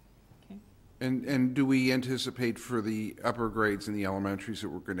 Okay. And do we anticipate for the upper grades in the elementaries that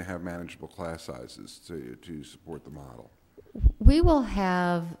we're going to have manageable class sizes to support the model? We will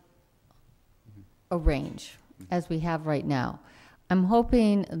have a range, as we have right now. I'm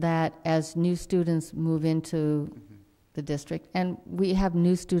hoping that as new students move into the district, and we have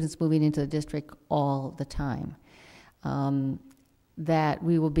new students moving into the district all the time, that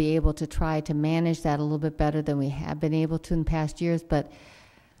we will be able to try to manage that a little bit better than we have been able to in past years, but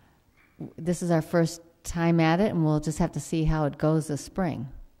this is our first time at it, and we'll just have to see how it goes this spring.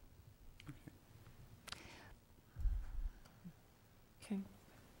 Okay.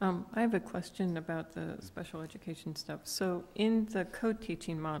 I have a question about the special education stuff. So in the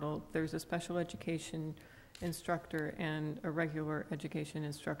co-teaching model, there's a special education instructor and a regular education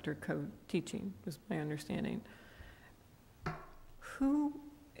instructor co-teaching, is my understanding. Who,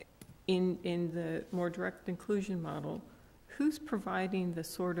 in the more direct inclusion model, who's providing the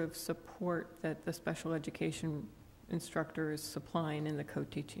sort of support that the special education instructor is supplying in the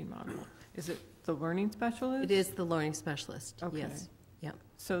co-teaching model? Is it the learning specialist? It is the learning specialist, Okay. yes. Yep.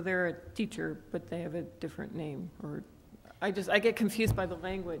 So they're a teacher, but they have a different name, or I get confused by the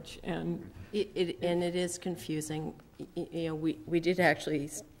language, and it is confusing. You know, we did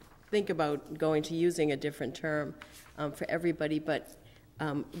actually think about going to using a different term for everybody, but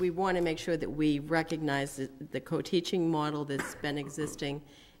we want to make sure that we recognize the co-teaching model that's been existing,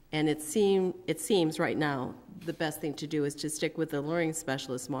 and it seems right now the best thing to do is to stick with the learning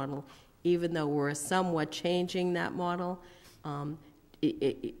specialist model, even though we're somewhat changing that model and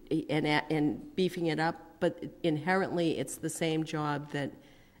beefing it up, but inherently it's the same job that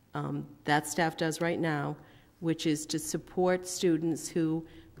that staff does right now, which is to support students who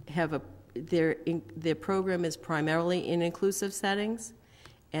have their program is primarily in inclusive settings,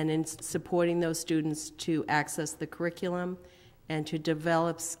 and in supporting those students to access the curriculum and to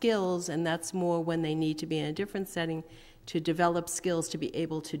develop skills, and that's more when they need to be in a different setting, to develop skills to be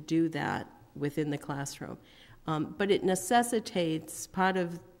able to do that within the classroom. But it necessitates, part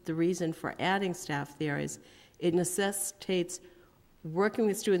of the reason for adding staff there is it necessitates working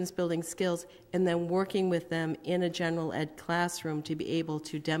with students, building skills, and then working with them in a general ed classroom to be able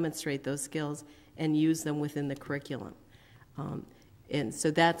to demonstrate those skills and use them within the curriculum. And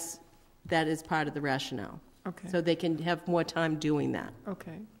so that is part of the rationale. okay. So they can have more time doing that.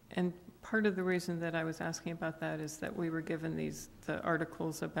 Okay, and part of the reason that I was asking about that is that we were given the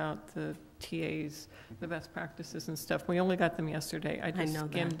articles about the TAs, the best practices and stuff. We only got them yesterday. I just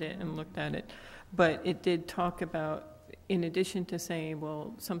skimmed it and looked at it. But it did talk about, in addition to saying,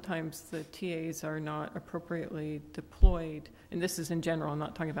 well, sometimes the TAs are not appropriately deployed, and this is in general, I'm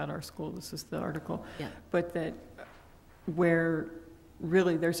not talking about our school, this is the article, but that where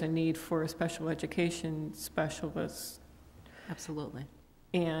really there's a need for a special education specialist. Absolutely.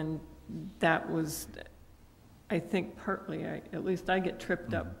 And that was, I think partly, at least I get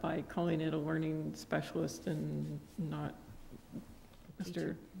tripped up by calling it a learning specialist and not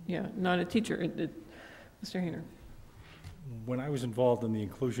not a teacher. Mr. Hayner. When I was involved in the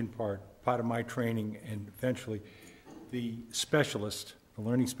inclusion part of my training, and eventually the specialist, the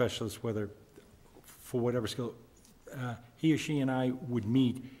learning specialist, whether for whatever skill, he or she and I would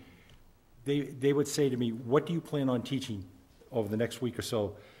meet, they would say to me, what do you plan on teaching over the next week or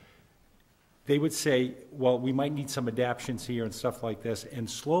so? They would say, well, we might need some adaptions here and stuff like this. And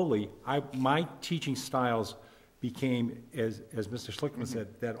slowly, my teaching styles became, as Mr. Schlickman said,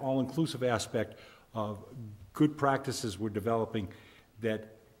 that all-inclusive aspect of good practices were developing,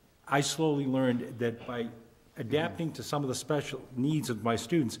 that I slowly learned that by adapting to some of the special needs of my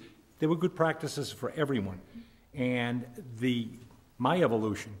students, there were good practices for everyone. And my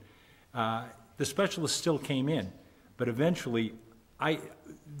evolution, the specialists still came in, but eventually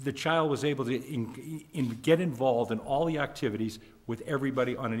the child was able to get involved in all the activities with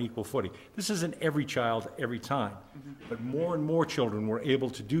everybody on an equal footing. This isn't every child every time, but more and more children were able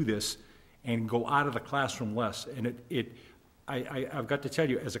to do this and go out of the classroom less. And I've got to tell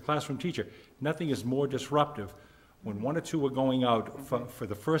you, as a classroom teacher, nothing is more disruptive when one or two are going out for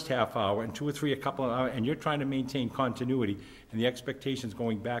the first half hour and two or three a couple of hours, and you're trying to maintain continuity and the expectations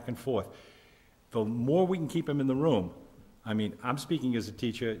going back and forth. The more we can keep them in the room, I mean, I'm speaking as a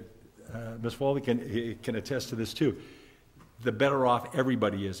teacher, Ms. Foley can attest to this too, the better off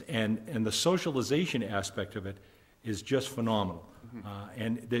everybody is. And the socialization aspect of it is just phenomenal.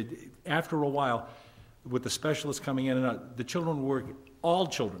 After a while, with the specialists coming in and out, all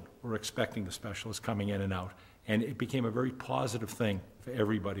children were expecting the specialists coming in and out. And it became a very positive thing for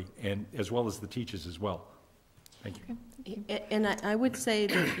everybody, and as well as the teachers as well. Thank you. And I would say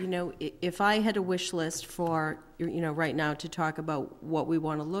that, if I had a wish list for, right now to talk about what we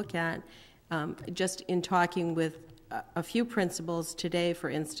want to look at, just in talking with a few principals today, for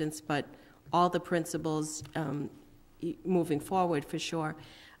instance, but all the principals moving forward for sure,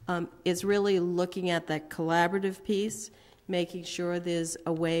 is really looking at that collaborative piece, making sure there's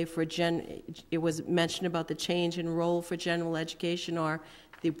a way for it was mentioned about the change in role for general education or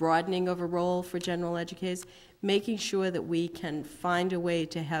the broadening of a role for general educators, making sure that we can find a way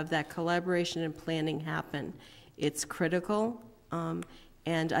to have that collaboration and planning happen. It's critical,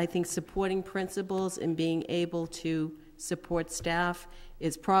 and I think supporting principals and being able to support staff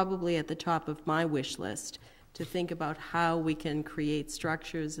is probably at the top of my wish list, to think about how we can create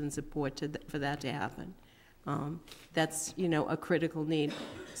structures and support for that to happen. That's, a critical need.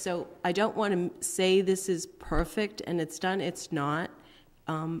 So I don't want to say this is perfect and it's done. It's not.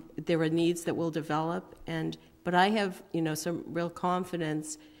 There are needs that will develop, but I have, some real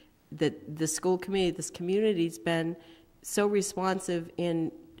confidence that the school committee, this community's been so responsive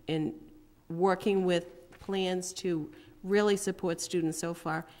in working with plans to really support students so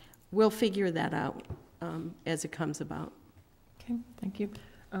far. We'll figure that out as it comes about. Okay, thank you.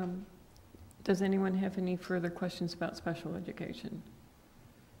 Does anyone have any further questions about special education?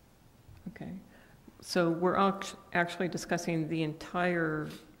 Okay. So we're actually discussing the entire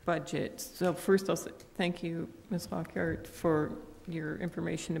budget. So first I'll say thank you, Ms. Lockhart, for your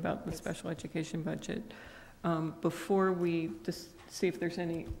information about the special education budget. Before we just see if there's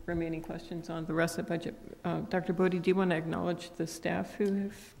any remaining questions on the rest of the budget, Dr. Bodie, do you want to acknowledge the staff who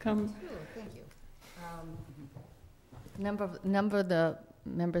have come? Sure, thank you. Number of the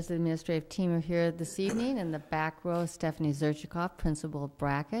members of the administrative team are here this evening. In the back row, Stephanie Zerchikoff, principal of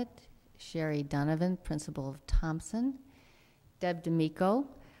Brackett, Sherry Donovan, principal of Thompson, Deb D'Amico,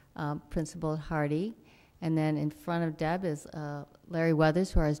 principal at Hardy, and then in front of Deb is Larry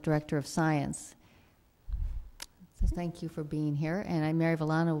Weathers, who is director of science. So thank you for being here. And Mary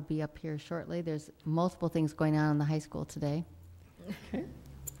Villano will be up here shortly. There's multiple things going on in the high school today. Okay.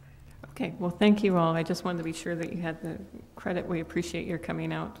 Okay, well, thank you all. I just wanted to be sure that you had the credit. We appreciate your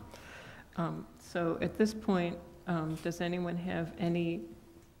coming out. So at this point, does anyone have any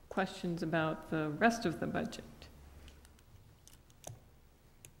questions about the rest of the budget?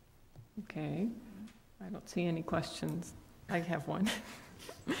 Okay, I don't see any questions. I have one.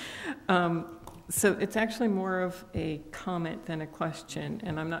 So it's actually more of a comment than a question,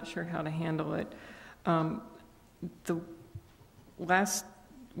 and I'm not sure how to handle it.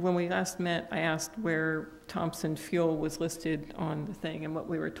 When we last met, I asked where Thompson Fuel was listed on the thing, and what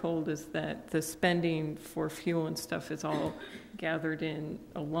we were told is that the spending for fuel and stuff is all gathered in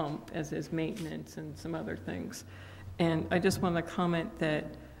a lump, as is maintenance and some other things. And I just want to comment that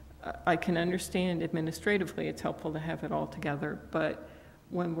I can understand administratively it's helpful to have it all together, but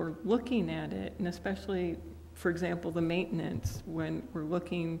when we're looking at it, and especially, for example, the maintenance, when we're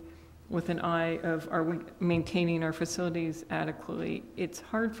looking with an eye of are we maintaining our facilities adequately, it's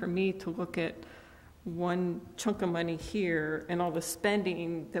hard for me to look at one chunk of money here and all the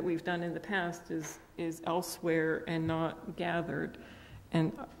spending that we've done in the past is elsewhere and not gathered.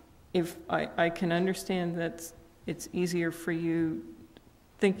 And if I can understand that it's easier for you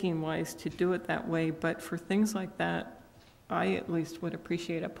thinking-wise to do it that way, but for things like that, I at least would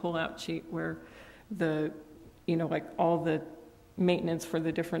appreciate a pull-out sheet where like all the maintenance for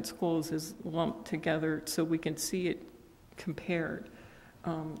the different schools is lumped together so we can see it compared.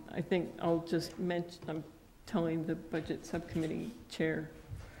 I think I'll just mention, I'm telling the budget subcommittee chair,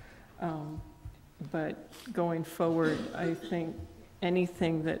 but going forward, I think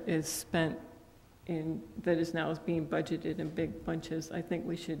anything that is spent that is now being budgeted in big bunches, I think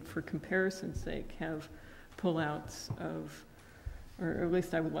we should, for comparison's sake, have pullouts of, or at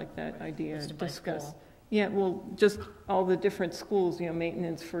least I would like that idea discussed. Yeah, well, just all the different schools,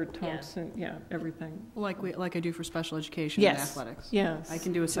 maintenance for Thompson, everything. Like I do for special education and Yes, athletics. yes. I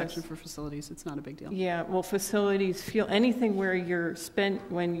can do a section yes. for facilities, it's not a big deal. Yeah, well, facilities, anything where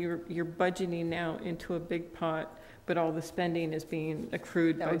when you're budgeting now into a big pot, but all the spending is being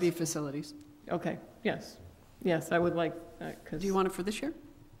accrued by. That would be facilities. Okay, yes, I would like that, because. Do you want it for this year?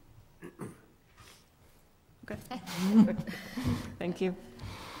 Okay. Thank you.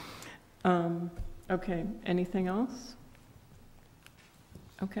 Okay, anything else?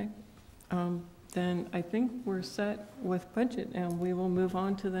 Okay, then I think we're set with budget, and we will move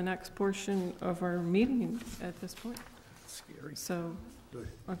on to the next portion of our meeting at this point. Scary. So,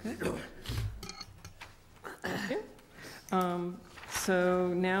 okay. Thank you. So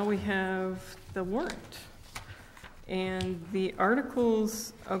now we have the warrant. And the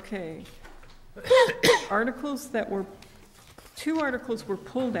articles, okay. Two articles were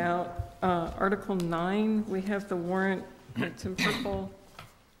pulled out. Article 9, we have the warrant, it's in purple.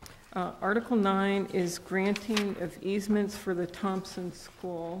 Article 9 is granting of easements for the Thompson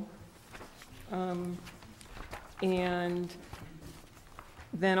School. And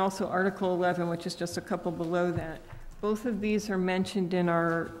then also Article 11, which is just a couple below that. Both of these are mentioned in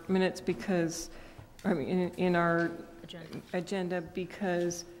our minutes because, in our agenda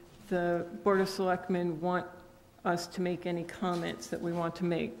because the Board of Selectmen want us to make any comments that we want to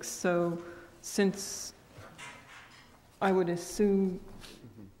make. So since I would assume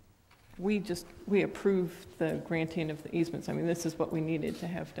we approve the granting of the easements. This is what we needed to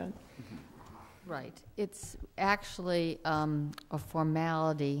have done. Right. It's actually a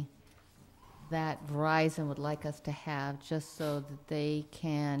formality that Verizon would like us to have just so that they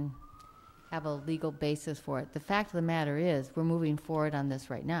can have a legal basis for it. The fact of the matter is we're moving forward on this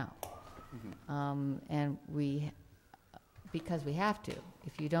right now. And because we have to.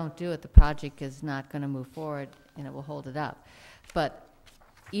 If you don't do it, the project is not going to move forward and it will hold it up. But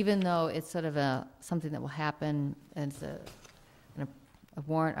even though it's sort of something that will happen, and it's a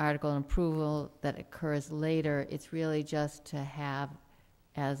warrant article and approval that occurs later, it's really just to have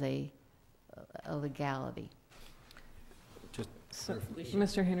as a legality. So,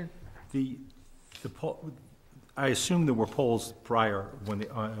 Mr. Hayner. I assume there were polls prior when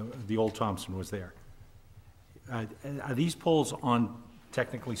the old Thompson was there. Are these polls on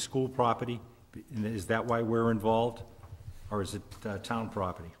technically school property? Is that why we're involved? Or is it town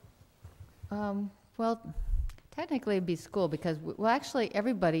property? Well, technically it'd be school because, actually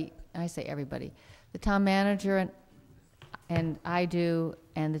everybody, I say everybody, the town manager and I do,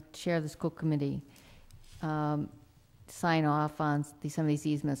 and the chair of the school committee sign off on some of these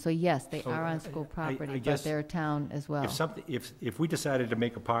easements. So yes, they are on school property, but they're town as well. If we decided to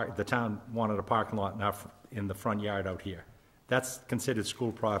make the town wanted a parking lot in the front yard out here, that's considered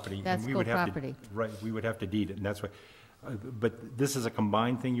school property. That's school property. Right, we would have to deed it, and that's why. But this is a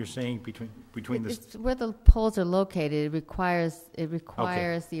combined thing you're saying between the. It's where the poles are located. It requires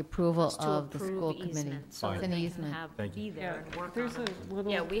the approval of the school committee. So it's that an they easement. can be there and work There's on it. a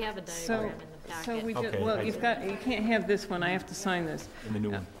little. Yeah, we have a diagram in the packet. So we Okay, well, you can't have this one. I have to sign this. In the new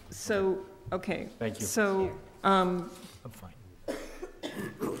one. So, okay. Thank you. So, I'm fine.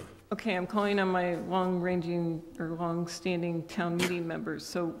 okay, I'm calling on my long-standing town meeting members.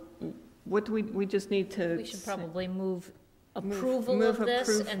 So what do we just need to? We should probably move approval of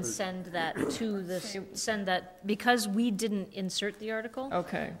this and send that because we didn't insert the article.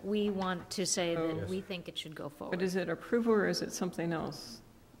 Okay. We want to say that we think it should go forward. But is it approval or is it something else?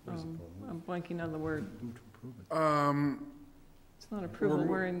 I'm blanking on the word. It's not approval,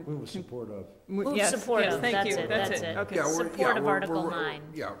 we're in. Move support of. Move Yes, support yes, of, thank that's you, it, that's that's it. it. Okay. Support of Article 9.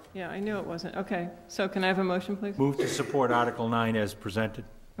 Yeah. Yeah, I knew it wasn't. Okay, so can I have a motion, please? Move to support Article 9 as presented.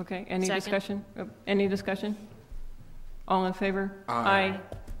 Okay, any Second. discussion? Any discussion? All in favor? Aye.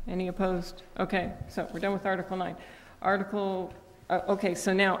 Any opposed? Okay, so we're done with Article 9. Okay,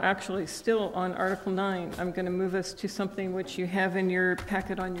 so now actually still on Article 9, I'm going to move us to something which you have in your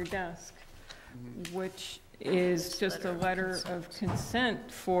packet on your desk, which is just a letter of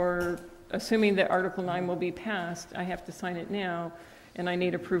consent for, assuming that Article 9 will be passed, I have to sign it now, and I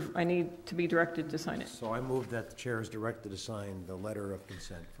need to be directed to sign it. So I move that the chair is directed to sign the letter of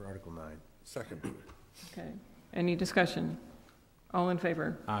consent for Article 9. Second. Okay, any discussion? All in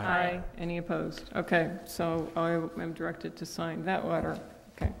favor? Aye. Any opposed? Okay, so I am directed to sign that letter.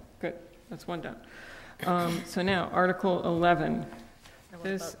 Okay, good, that's one done. So now, Article 11.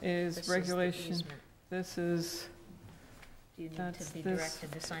 This is regulation. This is, Do you need that's to be this.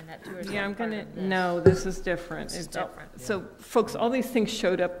 directed to sign that too, or is yeah, that I'm part gonna, of this? no, this is different. This is It's all- different. So, folks, all these things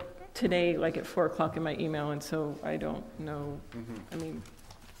showed up today, like at 4 o'clock in my email, and so I don't know, I mean,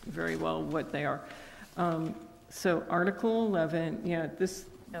 very well what they are. So Article 11, yeah, this,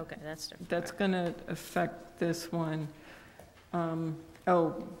 Okay, that's different. that's going to affect this one.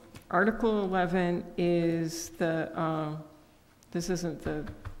 Article 11 is the, this isn't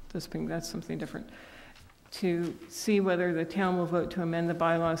this thing, that's something different. To see whether the town will vote to amend the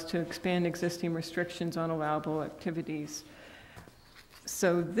bylaws to expand existing restrictions on allowable activities.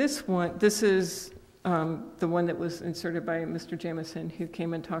 So this is the one that was inserted by Mr. Jamison, who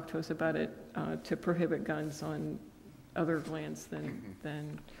came and talked to us about it, to prohibit guns on other lands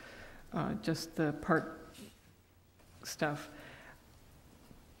than just the park stuff.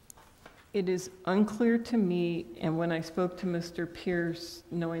 It is unclear to me, and when I spoke to Mr. Pierce,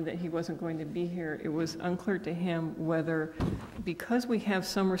 knowing that he wasn't going to be here, it was unclear to him whether, because we have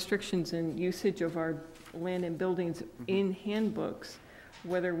some restrictions in usage of our land and buildings in handbooks,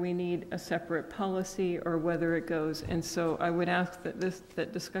 whether we need a separate policy or whether it goes. And so I would ask that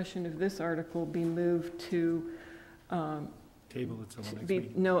that discussion of this article be moved to Table it till the next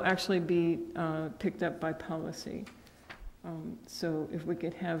meeting. actually be picked up by policy. So if we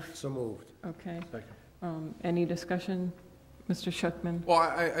could have, So moved. okay. Second. Any discussion, Mr. Schuckman? Well,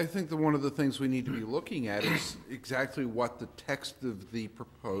 I think that one of the things we need to be looking at is exactly what the text of the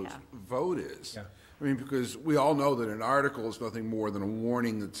proposed vote is. Yeah. I mean, because we all know that an article is nothing more than a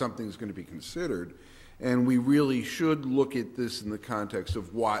warning that something's going to be considered, and we really should look at this in the context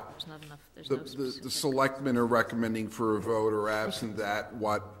of what There's not enough, there's no the specific. selectmen are recommending for a vote, or absent that,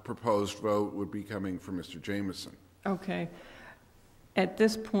 what proposed vote would be coming from Mr. Jamison. Okay. At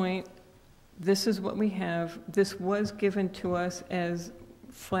this point, this is what we have. This was given to us as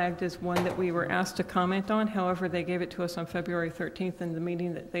flagged as one that we were asked to comment on. However, they gave it to us on February 13th, and the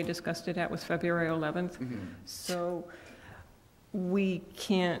meeting that they discussed it at was February 11th. So we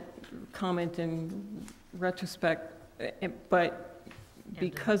can't comment in retrospect, but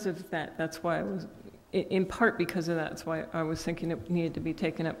because of that, that's why I was, in part because of that, that's why I was thinking it needed to be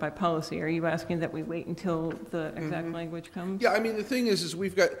taken up by policy. Are you asking that we wait until the exact language comes? Yeah, I mean, the thing is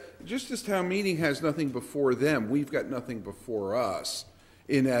we've got, just as town meeting has nothing before them, we've got nothing before us.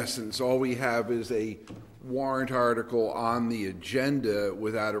 In essence, all we have is a warrant article on the agenda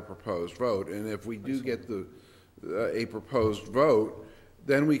without a proposed vote. And if we do get a proposed vote,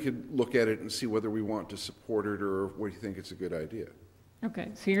 then we could look at it and see whether we want to support it or whether you think it's a good idea. Okay,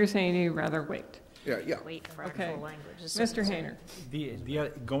 so you're saying you'd rather wait? Yeah. Wait for Okay. actual language. This Mr. doesn't say-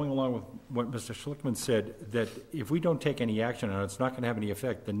 Hayner? Going along with what Mr. Schlickman said, that if we don't take any action on it, it's not going to have any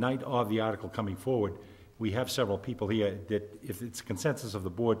effect. The night of the article coming forward, we have several people here that if it's consensus of the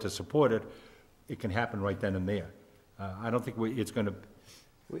board to support it, it can happen right then and there. I don't think it's going to,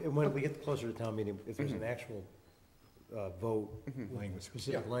 When we get closer to town meeting, if there's an actual vote, language.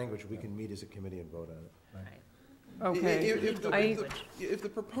 specific language, we can meet as a committee and vote on it. Right. Okay. If the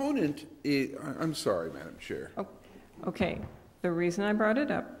proponent I'm sorry, Madam Chair. Okay, the reason I brought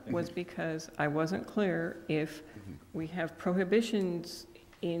it up was because I wasn't clear if we have prohibitions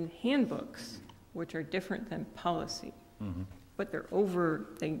in handbooks, which are different than policy, but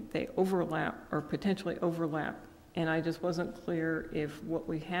they overlap or potentially overlap, and I just wasn't clear if what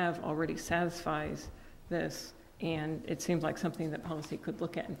we have already satisfies this, and it seems like something that policy could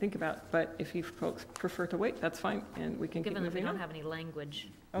look at and think about, but if you folks prefer to wait, that's fine, and we can keep Given that we moving don't on. have any language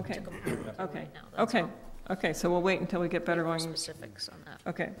Okay, to compare with okay, right now, that's okay, all. okay, so we'll wait until we get better More language. specifics on that.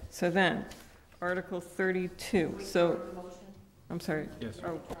 Okay, so then, Article 32, so, I'm sorry. Yes.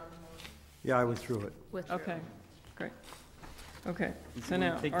 Oh, Yeah, I went through it. With okay, great. Okay, so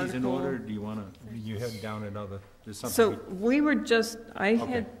now, Take these in order, Article, do you want to, you head down another, there's so something. we were just, I Okay.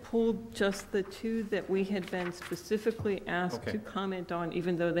 had pulled just the two that we had been specifically asked Okay. to comment on,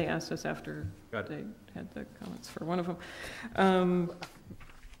 even though they asked us after Got it. they had the comments for one of them.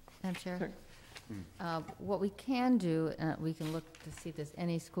 Madam Chair? Sorry. What we can do, we can look to see if there's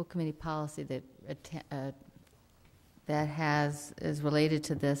any school committee policy that is related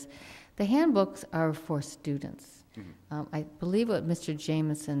to this. The handbooks are for students. I believe what Mr.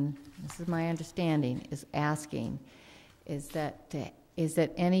 Jamison, this is my understanding, is asking is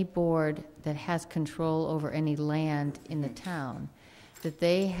that any board that has control over any land in the town, that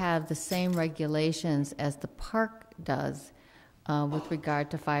they have the same regulations as the park does with regard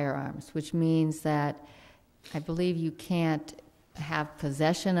to firearms, which means that I believe you can't have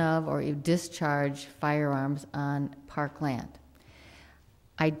possession of or you discharge firearms on park land.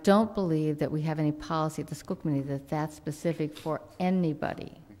 I don't believe that we have any policy at the school committee that's specific for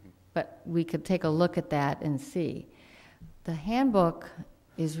anybody, but we could take a look at that and see. The handbook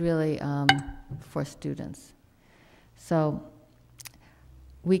is really for students. So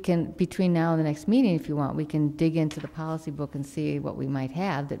we can, between now and the next meeting, if you want, we can dig into the policy book and see what we might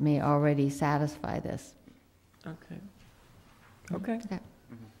have that may already satisfy this. Okay. Okay. Okay.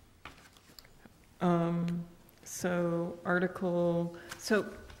 So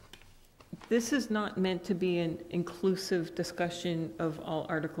this is not meant to be an inclusive discussion of all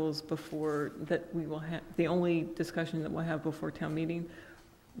articles before, that we will have, the only discussion that we'll have before town meeting.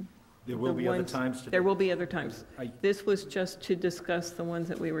 There will be other ones- times to. There will be other times. I- This was just to discuss the ones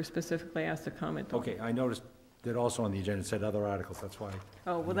that we were specifically asked to comment on. Okay, I noticed that also on the agenda it said other articles, that's why.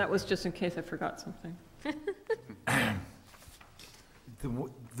 Oh, well, that was just in case I forgot something.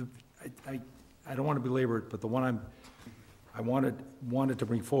 I don't want to belabor it, but the one I wanted to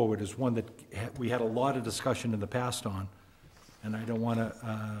bring forward is one that we had a lot of discussion in the past on, and I don't want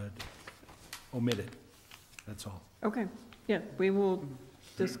to omit it, that's all. Okay, yeah, we will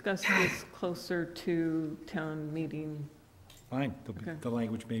discuss this closer to town meeting. Fine, Okay. the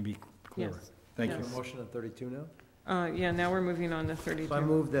language may be clearer. Yes. Thank you. Yes. Motion on 32 now? Yeah, now we're moving on to 32. So I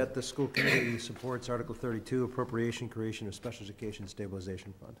move that the school committee supports Article 32, appropriation creation of special education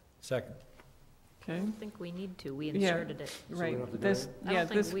stabilization fund. Second. Okay, I don't think we need to, we Yeah. inserted it. we don't have to right, do this, it? I yeah, don't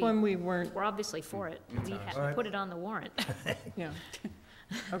think this one we weren't, We're obviously for it. We Alright. put it on the warrant. yeah.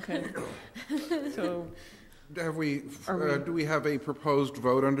 Okay, so, Have we, Are we- do we have a proposed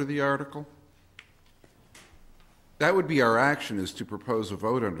vote under the article? That would be our action, is to propose a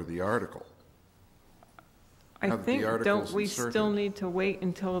vote under the article. I Have the think, don't articles we inserted. still need to wait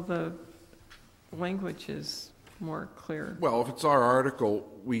until the language is more clear? Well, if it's our article,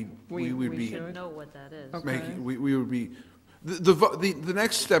 we We would be should. Know what that is. Okay. making, we would be, the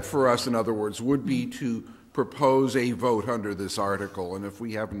next step for us, in other words, would be to propose a vote under this article, and if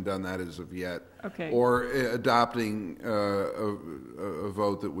we haven't done that as of yet. Okay. Or adopting a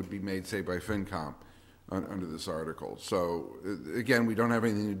vote that would be made, say, by FinCom under this article. So, again, we don't have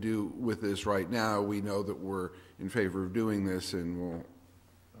anything to do with this right now. We know that we're in favor of doing this, and we'll...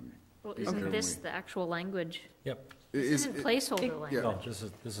 Well, isn't this the actual language? Yep. This isn't placeholder Yeah. language. No,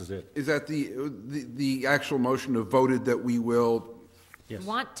 this is it. Is that the actual motion of voted that we will... Yes.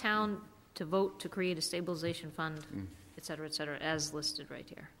 Want town to vote to create a stabilization fund, et cetera, as listed right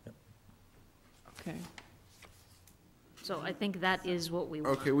here. Okay, So I think that is what we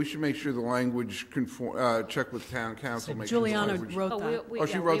want. Okay, we should make sure the language conform, check with town council, make sure the Juliana language... wrote Oh, that. Oh,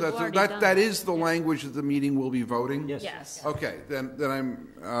 she yeah, wrote we've that, so already done that is the language that the meeting will be voting? Yes. Yes. Okay, then I'm,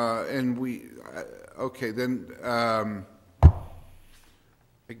 and we, okay, then,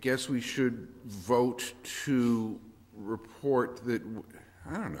 I guess we should vote to report that,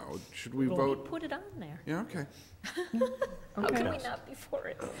 I don't know, should we vote? Put it on there. Yeah, okay. How can we not be for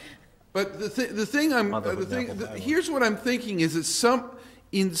it? But the thing I'm, Mother the would thing, never buy one. here's what I'm thinking is that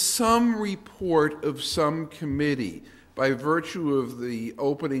in some report of some committee, by virtue of the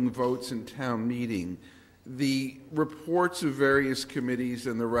opening votes in town meeting, the reports of various committees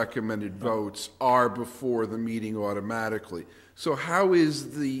and the recommended votes are before the meeting automatically. So how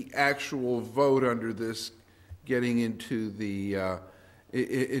is the actual vote under this getting into the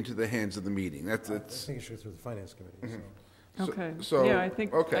hands of the meeting? I think it should go through the finance committee, okay. So, Yeah, I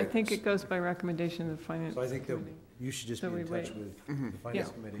think okay. it goes by recommendation of the finance So I think that committee. you should just So be in we touch wait. with the finance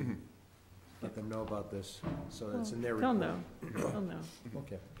Yeah. committee, let them know about this, so that it's in their They'll report. know, they'll know.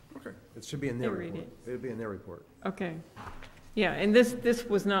 Okay. Okay. It should be in their They read report. It'll be in their report. Okay. Yeah, and this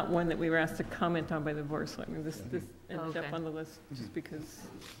was not one that we were asked to comment on by the board of selectmen. This ended up Okay. on the list just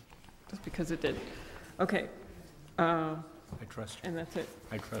because it did. Okay. I trust you. And that's it,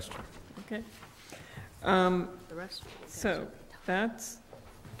 I trust you. okay? The rest? So, that's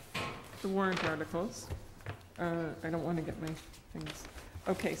the warrant articles. I don't want to get my things.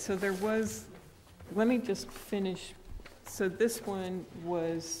 Okay, so there was, let me just finish. So this one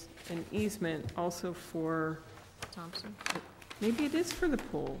was an easement also for, Thompson? maybe it is for the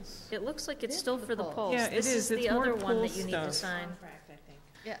pools. It looks like it's is still for for the the polls. Yeah, it This is. is the It's more other one poll that you need to stuff. sign.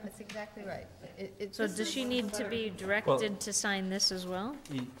 Yeah, that's exactly right. So does she need to be directed to sign this as well?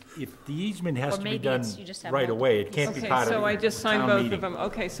 If the easement has Or to be maybe done it's you just have right multiple away, it can't be Okay, part of so I just signed town both meeting. of them.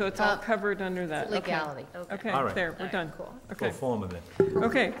 Okay, so it's all Uh, covered under that. Okay. Legality. Okay, All right. there, we're All done. right, cool. Pro Okay, forma then.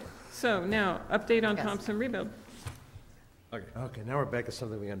 okay. So now, update on Yes. Thompson rebuild. Okay, now we're back to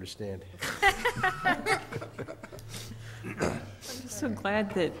something we understand. I'm so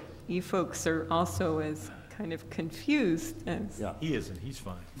glad that you folks are also as kind of confused as, Yeah. He isn't, he's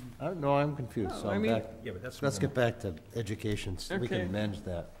fine. No, I'm confused, Oh, so I I'm mean- back. Yeah, but that's. Let's get back to education, so we Okay. can manage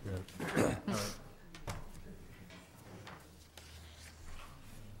that. Yeah.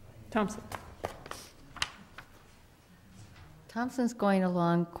 Thompson. Thompson's going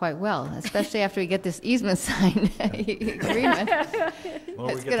along quite well, especially after we get this easement sign agreement. Well,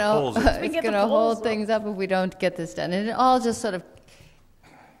 we It's get the poles in. It's gonna hold things up if we don't get this done. And it all just sort of,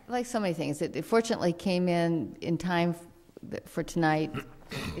 like so many things, it fortunately came in time for tonight.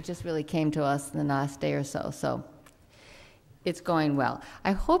 It just really came to us in the last day or so. So it's going well.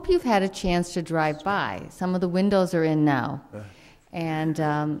 I hope you've had a chance to drive by. Some of the windows are in now. And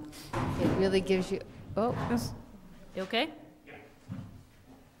it really gives you, oh. You okay?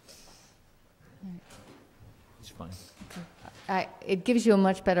 It's fine. It gives you a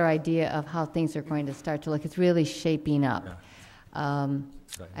much better idea of how things are going to start to look. It's really shaping up.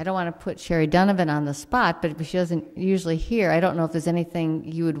 I don't want to put Sherry Donovan on the spot, but if she doesn't usually hear, I don't know if there's anything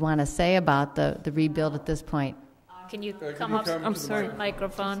you would want to say about the rebuild at this point. Can you come up I'm sorry. to the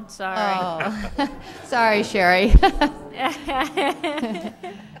microphone? Sorry. Oh, sorry, Sherry.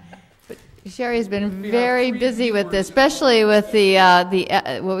 But Sherry's been very busy with this, especially with the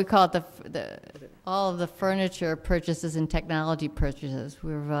what we call it, all of the furniture purchases and technology purchases.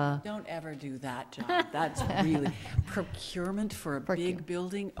 Don't ever do that, John. That's really procurement for a big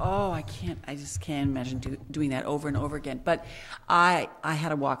building. Oh, I just can't imagine doing that over and over again. But I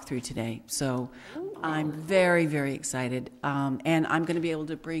had a walkthrough today, so I'm very, very excited. And I'm going to be able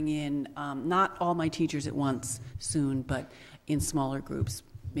to bring in not all my teachers at once soon, but in smaller groups,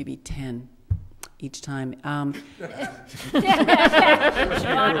 maybe 10 each time. John would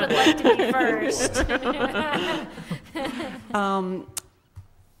like to be first.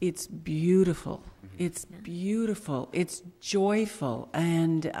 It's beautiful. It's beautiful. It's joyful,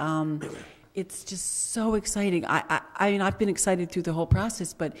 and it's just so exciting. I mean, I've been excited through the whole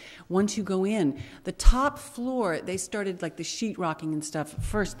process, but once you go in, the top floor, they started like the sheetrocking and stuff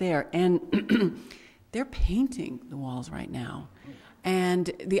first there, and they're painting the walls right now.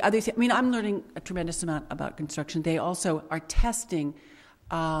 And the other thing, I mean, I'm learning a tremendous amount about construction. They also are testing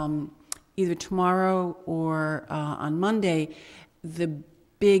either tomorrow or on Monday the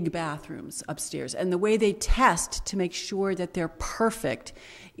big bathrooms upstairs. And the way they test to make sure that they're perfect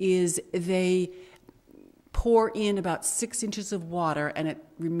is they pour in about 6 inches of water, and it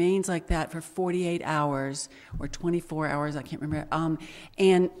remains like that for 48 hours or 24 hours, I can't remember.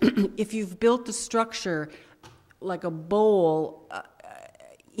 And if you've built the structure like a bowl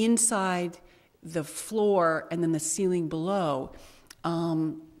inside the floor and then the ceiling below,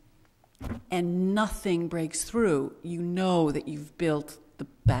 and nothing breaks through, you know that you've built the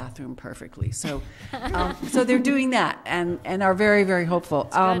bathroom perfectly. So, so they're doing that and are very, very hopeful.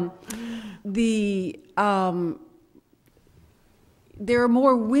 There are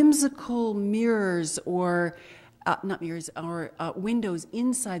more whimsical mirrors or not mirrors, or windows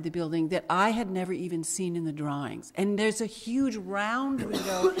inside the building that I had never even seen in the drawings. And there's a huge round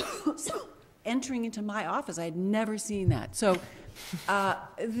window entering into my office. I had never seen that. So I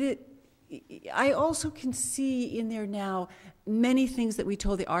also can see in there now many things that we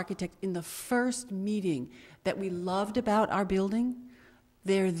told the architect in the first meeting that we loved about our building.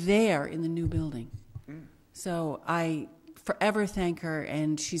 They're there in the new building. So I forever thank her,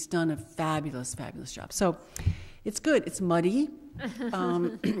 and she's done a fabulous, fabulous job. So it's good. It's muddy,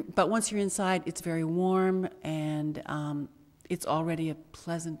 but once you're inside, it's very warm, and it's already a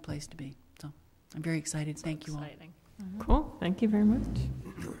pleasant place to be. So I'm very excited. Thank you all. Cool. Thank you very much.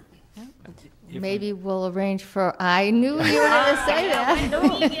 Maybe we'll arrange for, I knew you were going to say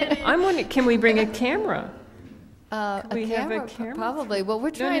that. I'm wondering, can we bring a camera? We have a camera? Probably. Well,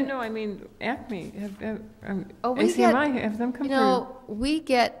 we're trying. No, I mean, ACMi, We ACMi, have them come through. We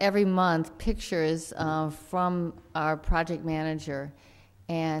get every month pictures from our project manager,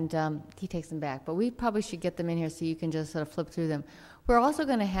 and he takes them back. But we probably should get them in here so you can just sort of flip through them. We're also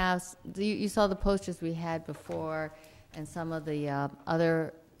going to have, you saw the posters we had before and some of the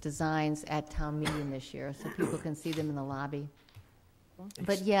other designs at town meeting this year, so people can see them in the lobby.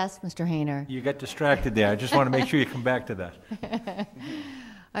 But yes, Mr. Hayner. You got distracted there. I just want to make sure you come back to that.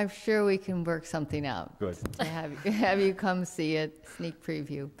 I'm sure we can work something out. Good. To have you come see it, sneak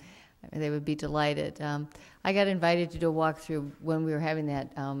preview. They would be delighted. I got invited to do a walkthrough when we were having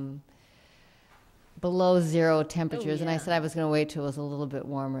that below zero temperatures, and I said I was going to wait till it was a little bit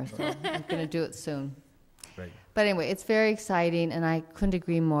warmer, so I'm going to do it soon. Right. But anyway, it's very exciting, and I couldn't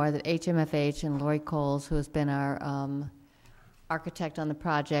agree more that HMFH and Lori Coles, who has been our architect on the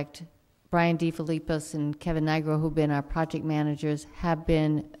project, Brian DeFilippis and Kevin Nigro, who've been our project managers, have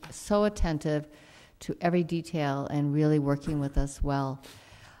been so attentive to every detail and really working with us well.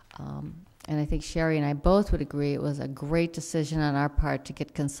 And I think Sherry and I both would agree it was a great decision on our part to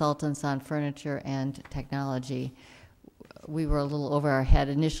get consultants on furniture and technology. We were a little over our head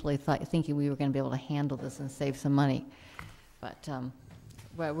initially, thinking we were going to be able to handle this and save some money. But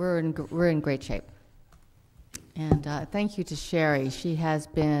we're in great shape. And thank you to Sherry. She has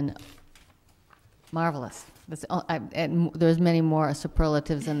been marvelous. And there's many more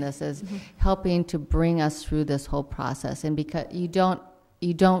superlatives in this, is helping to bring us through this whole process. And because you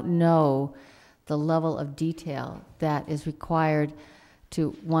don't know the level of detail that is required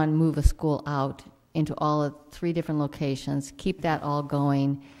to, one, move a school out into all of 3 different locations, keep that all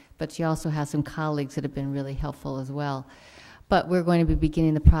going, but she also has some colleagues that have been really helpful as well. But we're going to be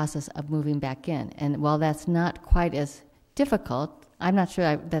beginning the process of moving back in. And while that's not quite as difficult, I'm not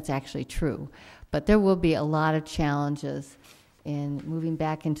sure that's actually true, but there will be a lot of challenges in moving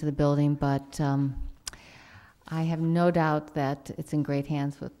back into the building, but I have no doubt that it's in great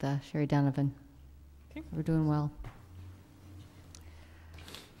hands with Sherry Donovan. Okay. We're doing well.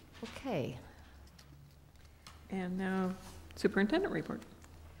 Okay. And now, superintendent report.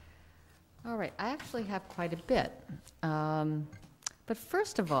 All right, I actually have quite a bit. But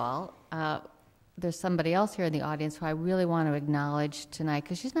first of all, there's somebody else here in the audience who I really want to acknowledge tonight,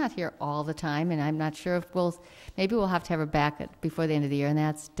 because she's not here all the time, and I'm not sure if maybe we'll have to have her back before the end of the year, and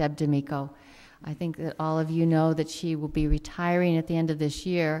that's Deb D'Amico. I think that all of you know that she will be retiring at the end of this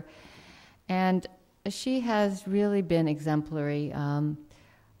year, and she has really been exemplary.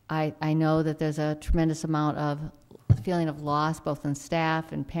 I know that there's a tremendous amount of feeling of loss, both in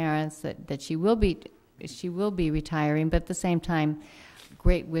staff and parents, that she will be retiring, but at the same time,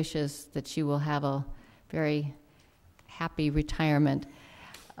 great wishes that she will have a very happy retirement.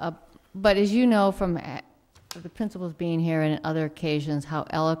 But as you know from the principals being here and other occasions, how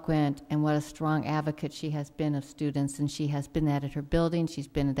eloquent and what a strong advocate she has been of students, and she has been that at her building, she's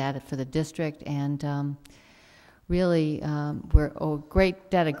been that for the district, and really, we're a great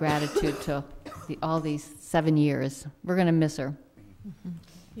debt of gratitude to all these 7 years. We're going to miss her.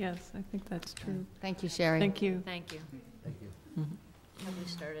 Yes, I think that's true. Thank you, Sherry. Thank you. Thank you. Thank you. Have we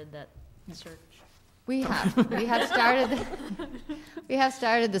started that search? We have. We have started. We have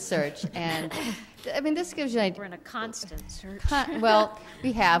started the search, and I mean, this gives you an We're in a constant search. well,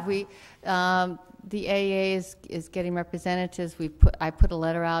 we have. The AAA is getting representatives. I put a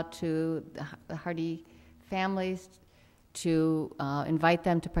letter out to the Hardy families to invite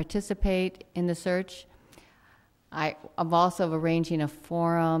them to participate in the search. I'm also arranging a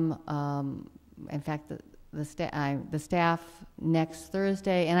forum. In fact, the staff next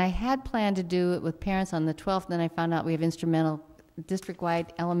Thursday, and I had planned to do it with parents on the 12th. Then I found out we have instrumental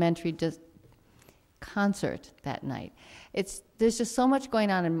district-wide elementary concert that night. There's just so much going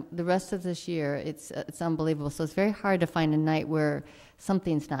on in the rest of this year. It's unbelievable. So it's very hard to find a night where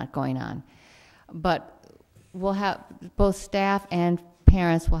something's not going on. But we'll have both staff and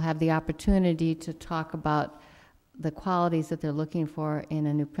parents will have the opportunity to talk about the qualities that they're looking for in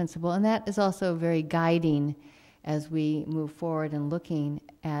a new principal, and that is also very guiding as we move forward and looking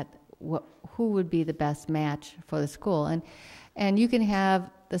at who would be the best match for the school. And you can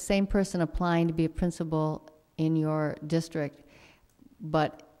have the same person applying to be a principal in your district,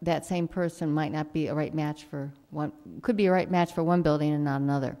 but that same person might not be a right match for one, could be a right match for one building and not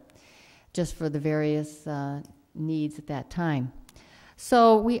another, just for the various needs at that time.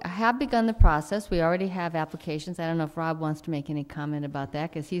 So we have begun the process. We already have applications. I don't know if Rob wants to make any comment about that,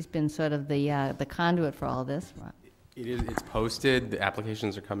 because he's been sort of the conduit for all this. Rob. It's posted. The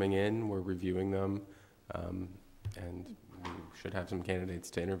applications are coming in. We're reviewing them, and we should have some candidates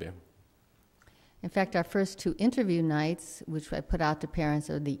to interview. In fact, our first 2 interview nights, which I put out to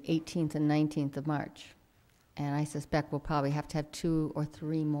parents, are the 18th and 19th of March. And I suspect we'll probably have to have 2 or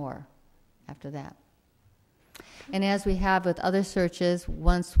 3 more after that. And as we have with other searches,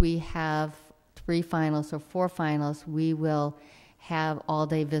 once we have 3 finalists or 4 finalists, we will have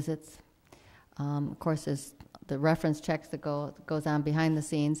all-day visits. Of course, there's the reference checks that goes on behind the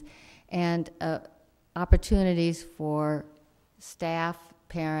scenes, and opportunities for staff,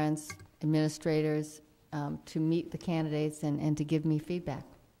 parents, administrators to meet the candidates and to give me feedback.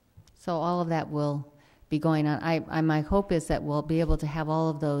 So all of that will be going on. My hope is that we'll be able to have all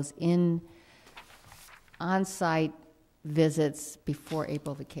of those on-site visits before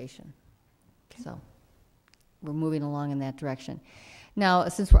April vacation. Okay. So we're moving along in that direction. Now,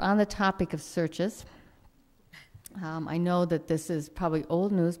 since we're on the topic of searches, I know that this is probably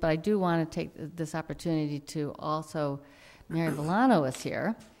old news, but I do want to take this opportunity to also, Mary Villano is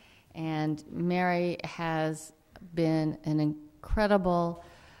here, and Mary has been an incredible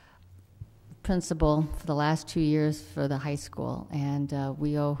principal for the last 2 years for the high school, and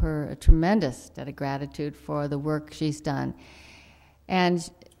we owe her a tremendous debt of gratitude for the work she's done. And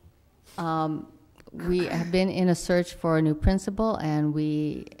we have been in a search for a new principal, and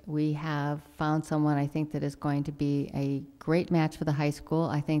we have found someone I think that is going to be a great match for the high school.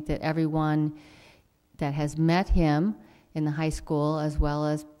 I think that everyone that has met him in the high school, as well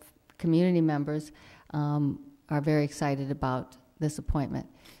as community members, are very excited about this appointment.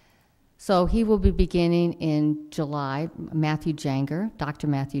 So he will be beginning in July, Dr. Matthew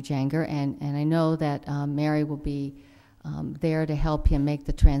Janger, and I know that Mary will be there to help him make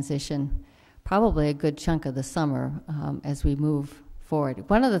the transition, probably a good chunk of the summer as we move forward.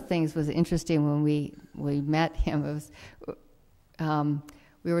 One of the things was interesting when we met him. It was,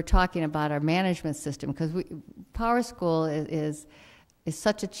 we were talking about our management system, because Power School is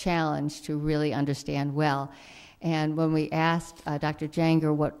such a challenge to really understand well. And when we asked Dr.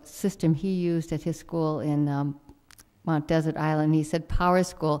 Janger what system he used at his school in Mount Desert Island, he said Power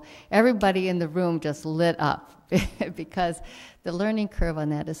School. Everybody in the room just lit up because the learning curve on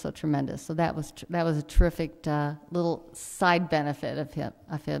that is so tremendous. So that was a terrific little side benefit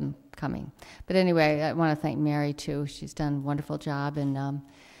of him coming. But anyway, I want to thank Mary too. She's done a wonderful job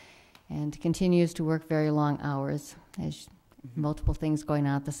and continues to work very long hours. There's multiple things going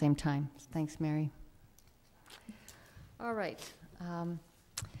on at the same time. Thanks, Mary. All right.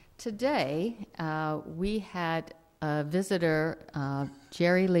 Today, we had a visitor,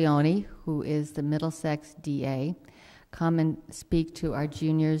 Jerry Leone, who is the Middlesex DA, come and speak to our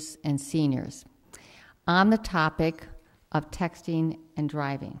juniors and seniors on the topic of texting and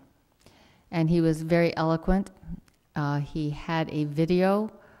driving. And he was very eloquent. He had a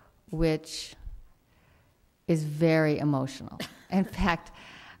video which is very emotional. In fact,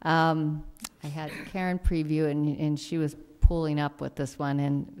 I had Karen preview, and she was pulling up with this one,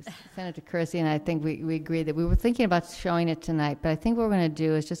 and sent it to Kirsty, and I think we agreed that we were thinking about showing it tonight, but I think what we're going to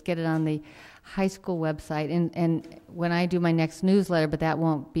do is just get it on the high school website, and when I do my next newsletter, but that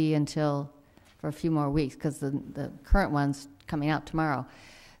won't be until for a few more weeks, because the current one's coming out tomorrow,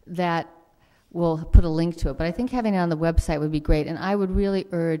 that we'll put a link to it. But I think having it on the website would be great, and I would really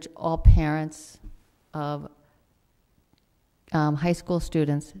urge all parents of high school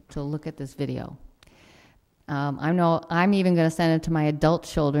students to look at this video. I know I'm even going to send it to my adult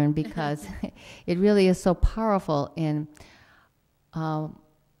children, because it really is so powerful in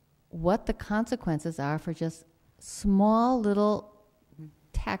what the consequences are for just small little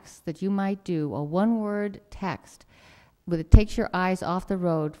text that you might do, a one-word text, but it takes your eyes off the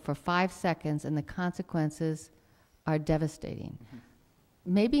road for 5 seconds, and the consequences are devastating. Mm-hmm.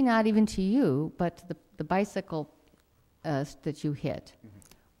 Maybe not even to you, but to the bicycle that you hit,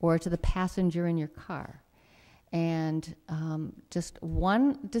 or to the passenger in your car. And just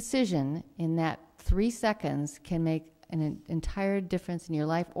one decision in that 3 seconds can make an entire difference in your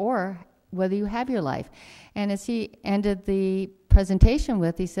life, or whether you have your life. And as he ended the presentation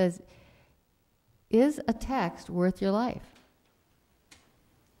with, he says, is a text worth your life?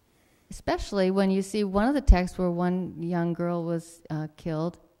 Especially when you see one of the texts where one young girl was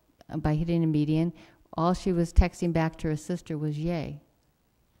killed by hitting a median. All she was texting back to her sister was yay.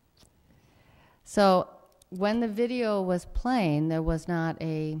 So when the video was playing, there was not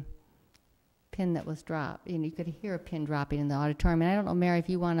a pin that was dropped. You could hear a pin dropping in the auditorium. And I don't know, Mary, if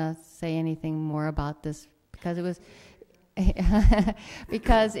you want to say anything more about this, because it was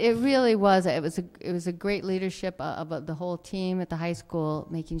because it really was. It was a great leadership of the whole team at the high school,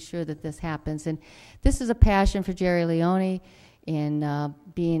 making sure that this happens. And this is a passion for Jerry Leone in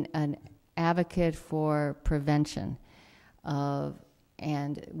being an advocate for prevention of,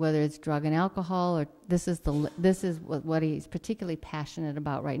 and whether it's drug and alcohol, or this is what he's particularly passionate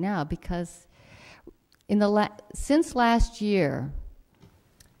about right now, because since last year,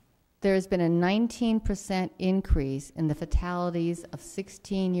 there has been a 19% increase in the fatalities of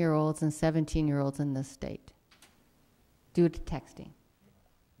 16-year-olds and 17-year-olds in this state due to texting.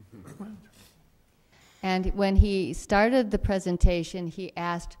 And when he started the presentation, he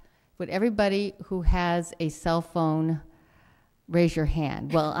asked, would everybody who has a cell phone raise your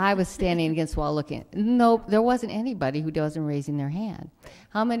hand? Well, I was standing against the wall looking. Nope, there wasn't anybody who wasn't raising their hand.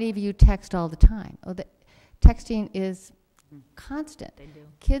 How many of you text all the time? Oh, texting is constant. They do.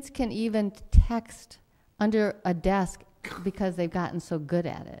 Kids can even text under a desk because they've gotten so good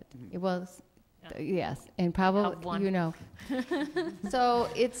at it. It was, yes, and probably, you know. So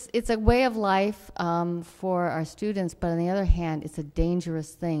it's a way of life for our students, but on the other hand, it's a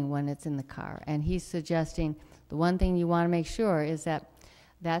dangerous thing when it's in the car. And he's suggesting the one thing you want to make sure is that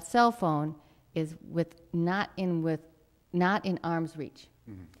that cell phone is not in arm's reach.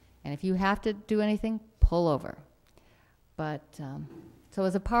 Mm-hmm. And if you have to do anything, pull over. But so it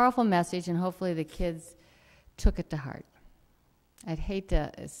was a powerful message, and hopefully the kids took it to heart. I'd hate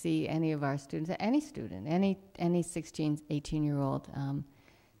to see any of our students, any 16, 18-year-old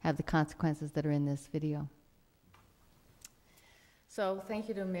have the consequences that are in this video. So thank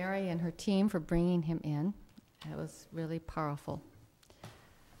you to Mary and her team for bringing him in. That was really powerful.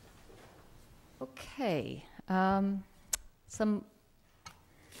 Okay,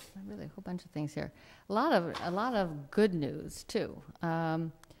 really a whole bunch of things here. A lot of good news too.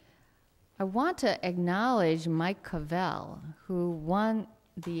 I want to acknowledge Mike Cavell, who won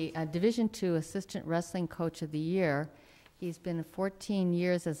the Division II Assistant Wrestling Coach of the Year. He's been 14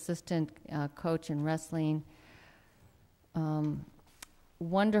 years assistant coach in wrestling.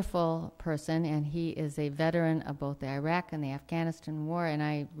 Wonderful person, and he is a veteran of both the Iraq and the Afghanistan war. And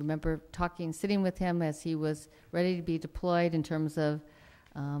I remember sitting with him as he was ready to be deployed in terms of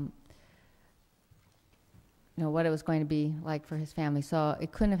what it was going to be like for his family. So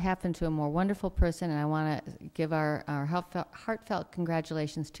it couldn't have happened to a more wonderful person, and I want to give our heartfelt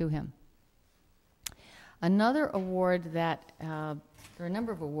congratulations to him. Another award that, there are a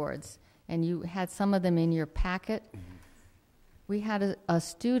number of awards, and you had some of them in your packet. We had a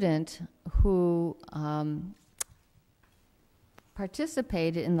student who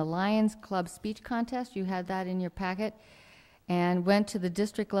participated in the Lions Club speech contest. You had that in your packet. And went to the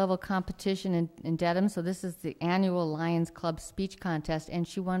district level competition in Dedham. So this is the annual Lions Club speech contest, and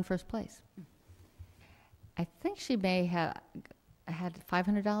she won first place. I think she may have had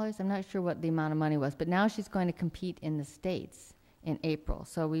 $500. I'm not sure what the amount of money was, but now she's going to compete in the States in April.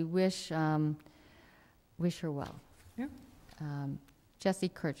 So we wish her well. Yeah. Jessie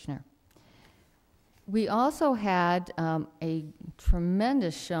Kirchner. We also had a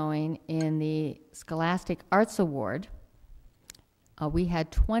tremendous showing in the Scholastic Arts Award. We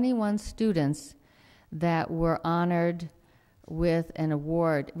had 21 students that were honored with an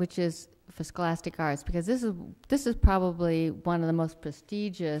award, which is for Scholastic Arts, because this is probably one of the most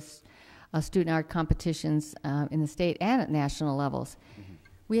prestigious student art competitions in the state and at national levels. Mm-hmm.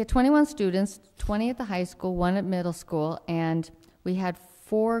 We had 21 students, 20 at the high school, 1 at middle school, and we had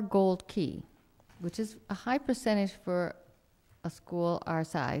 4 gold key, which is a high percentage for a school our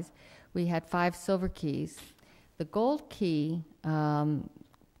size. We had 5 silver keys. The gold key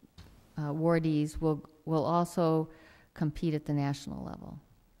awardees will also compete at the national level.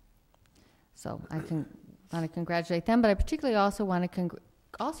 So I want to congratulate them, but I particularly also want to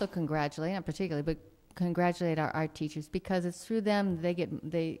congratulate, not particularly, but congratulate our art teachers, because it's through them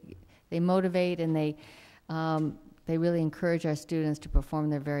they motivate and they really encourage our students to perform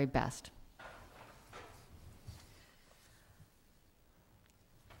their very best.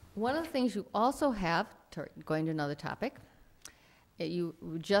 One of the things you also have, going to another topic, you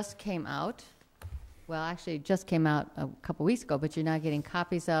just came out, well, actually it just came out a couple weeks ago, but you're now getting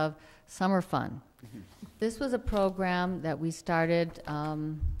copies of Summer Fun. Mm-hmm. This was a program that we started, I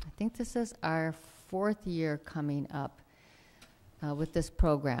think this is our 4th year coming up with this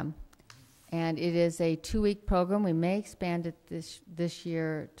program. And it is a 2-week program. We may expand it this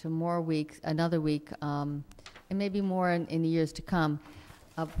year to more weeks, another week, and maybe more in the years to come.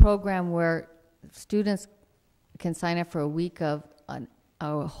 A program where students can sign up for a week of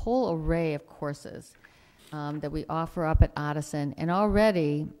a whole array of courses that we offer up at Ottoson. And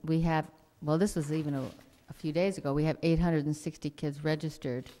already we have, well, this was even a few days ago, we have 860 kids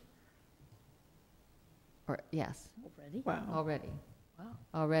registered. Yes. Already? Wow. Already. Wow.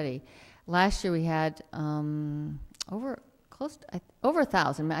 Already. Last year we had over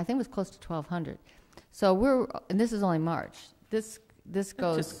 1,000. I think it was close to 1,200. So and this is only March. This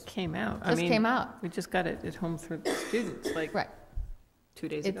goes. It just came out. Came out. We just got it at home for the students, right. 2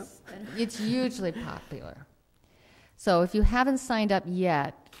 days ago. It's hugely popular. So if you haven't signed up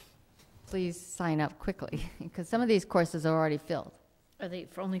yet, please sign up quickly, because some of these courses are already filled. Are they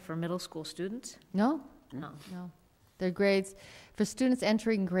only for middle school students? No. No. They're grades for students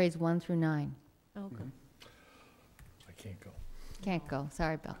entering grades 1 through 9. Oh, good. I can't go. Can't go.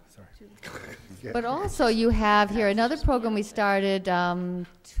 Sorry, Bill. Sorry. But also you have here another program we started 2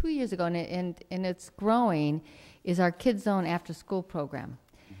 years ago, and it's growing, is our Kids Zone after school program.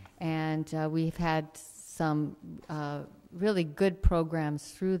 And we've had some really good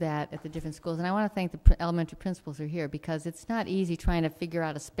programs through that at the different schools. And I want to thank the elementary principals who are here, because it's not easy trying to figure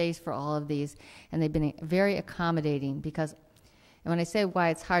out a space for all of these. And they've been very accommodating, because, and when I say why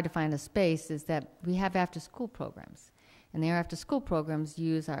it's hard to find a space, is that we have after school programs. And their after-school programs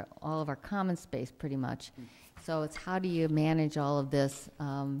use all of our common space pretty much. So it's how do you manage all of this,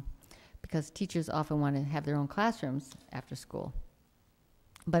 because teachers often want to have their own classrooms after school.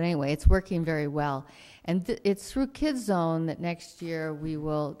 But anyway, it's working very well. And it's through Kids Zone that next year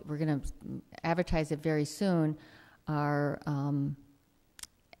we're going to advertise it very soon. our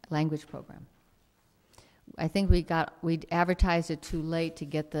language program. I think we advertised it too late to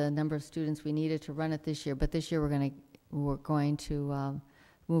get the number of students we needed to run it this year, but this year we're going to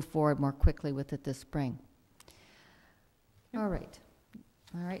move forward more quickly with it this spring. All right.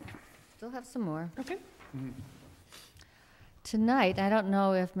 Still have some more. Okay. Tonight, I don't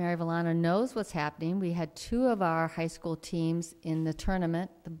know if Mary Villano knows what's happening. We had 2 of our high school teams in the tournament.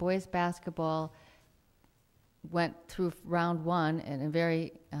 The boys basketball went through round 1 in a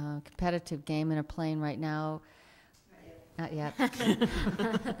very competitive game and are playing right now. Not yet.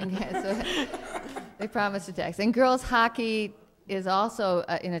 So they promised to text. And girls hockey is also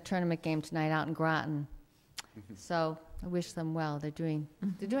in a tournament game tonight out in Groton. So I wish them well. They're doing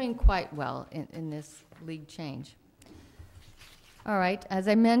quite well in this league change. All right, as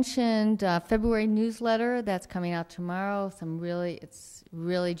I mentioned, February newsletter that's coming out tomorrow. It's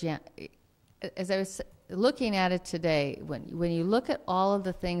really as I was looking at it today, when you look at all of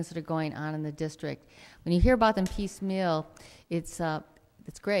the things that are going on in the district, when you hear about them piecemeal, it's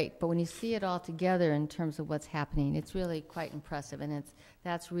great. But when you see it all together in terms of what's happening, it's really quite impressive, and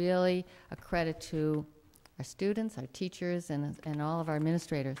that's really a credit to our students, our teachers, and all of our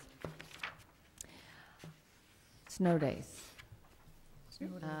administrators. Snow days.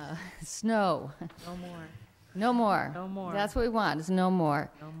 Snow. No more. No more. No more. That's what we want, is no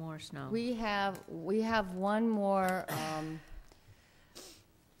more. No more snow. We have one more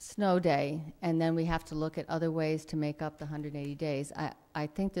snow day, and then we have to look at other ways to make up the 180 days. I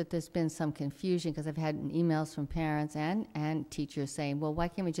think that there's been some confusion because I've had emails from parents and teachers saying, well, why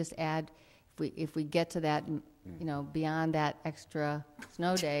can't we just add, if we get to that, beyond that extra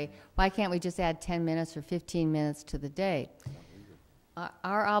snow day, why can't we just add 10 minutes or 15 minutes to the day?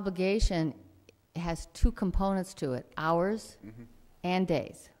 Our obligation has 2 components to it, hours and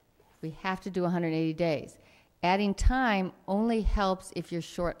days. We have to do 180 days. Adding time only helps if you're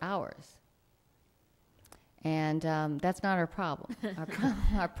short hours. And that's not our problem.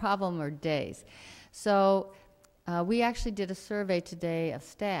 Our problem are days. So we actually did a survey today of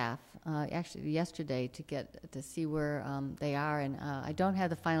staff, actually yesterday, to see where they are. And I don't have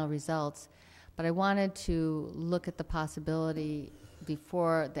the final results, but I wanted to look at the possibility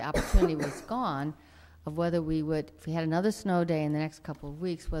before the opportunity was gone of whether we would, if we had another snow day in the next couple of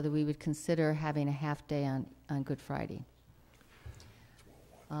weeks, whether we would consider having a half day on Good Friday.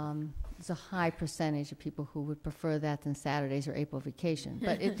 There's a high percentage of people who would prefer that than Saturdays or April vacation.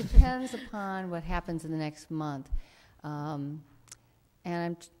 But it depends upon what happens in the next month.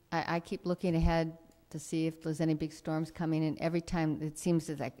 And I keep looking ahead to see if there's any big storms coming in. Every time it seems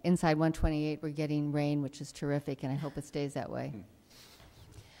like inside 128 we're getting rain, which is terrific, and I hope it stays that way.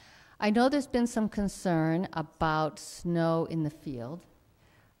 I know there's been some concern about snow in the field.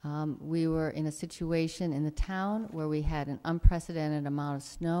 We were in a situation in the town where we had an unprecedented amount of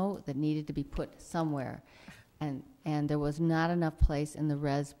snow that needed to be put somewhere, and there was not enough place in the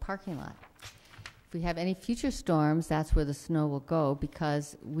res parking lot. If we have any future storms, that's where the snow will go,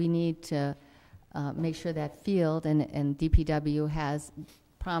 because we need to make sure that field, and DPW has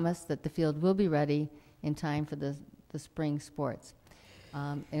promised that the field will be ready in time for the spring sports.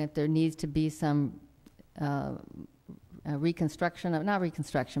 And if there needs to be some reconstruction, not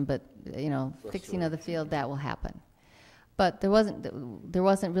reconstruction, but fixing of the field, that will happen. But there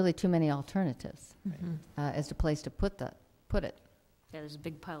wasn't really too many alternatives as to place to put it. Yeah, there's a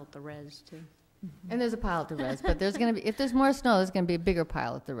big pile at the res too. And there's a pile at the res, but there's going to be, if there's more snow, there's going to be a bigger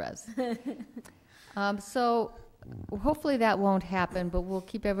pile at the res. So hopefully that won't happen, but we'll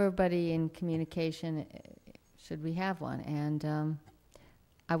keep everybody in communication should we have one. And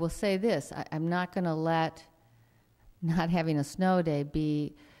I will say this, I'm not going to let not having a snow day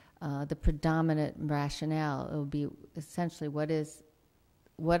be the predominant rationale. It will be essentially what is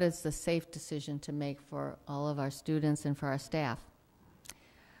the safe decision to make for all of our students and for our staff.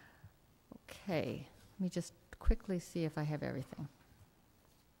 Okay, let me just quickly see if I have everything.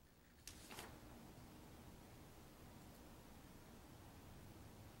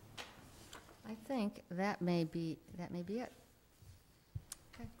 I think that may be it.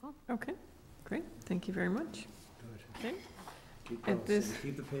 Okay, cool. Okay, great. Thank you very much. Okay. Keep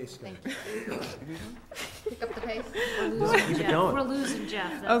the pace. Thank you. Pick up the pace. Keep it going. We're losing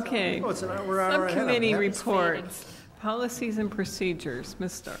Jeff. That's Okay. Oh, we're an hour ahead. Subcommittee I'm happy. reports, policies and procedures.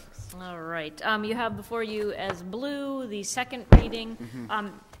 Ms. Starks. All right. You have before you as blue the second reading.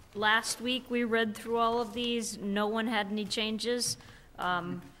 Last week we read through all of these. No one had any changes.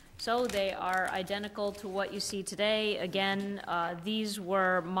 So they are identical to what you see today. Again, these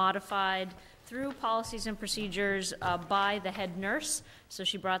were modified through policies and procedures by the head nurse. So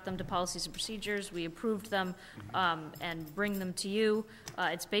she brought them to policies and procedures. We approved them and bring them to you.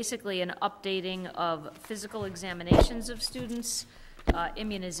 It's basically an updating of physical examinations of students,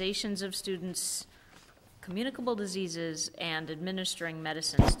 immunizations of students, communicable diseases, and administering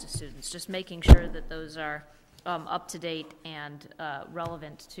medicines to students, just making sure that those are up to date and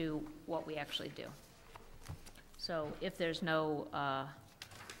relevant to what we actually do. So if there's no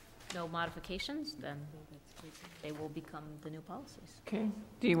modifications, then they will become the new policies. Okay,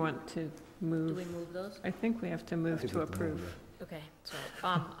 do you want to move? Do we move those? I think we have to move to approve. Okay, so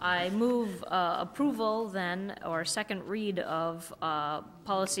I move approval then, or second read of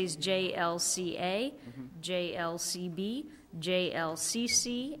policies JLCA, JLCB,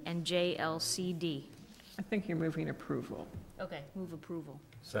 JLCC, and JLCD. I think you're moving approval. Okay, move approval.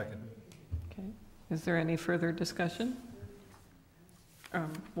 Second. Okay, is there any further discussion?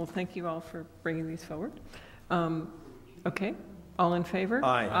 Well, thank you all for bringing these forward. Okay, all in favor?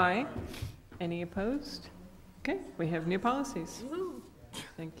 Aye. Aye. Any opposed? Okay, we have new policies.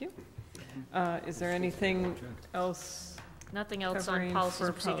 Thank you. Is there anything else? Nothing else on Covering policies for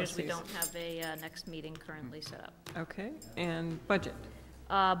and procedures. We policies. don't have a next meeting currently set up. Okay, and budget.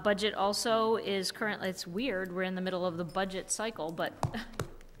 Budget also is currently, it's weird, we're in the middle of the budget cycle, but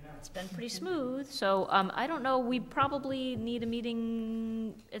it's been pretty smooth. So I don't know, we probably need a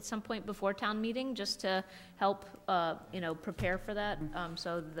meeting at some point before town meeting just to help, prepare for that.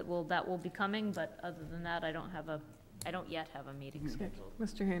 So that will be coming, but other than that, I don't yet have a meeting scheduled.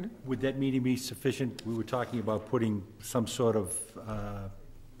 Mr. Hayner? Would that meeting be sufficient? We were talking about putting some sort of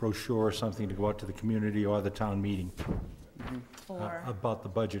brochure or something to go out to the community or the town meeting about the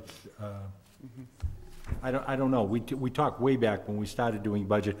budget. I don't know. We talked way back when we started doing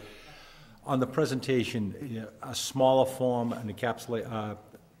budget. On the presentation, a smaller form, an encapsulate.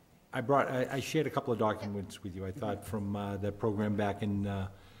 I shared a couple of documents with you, I thought, from that program back in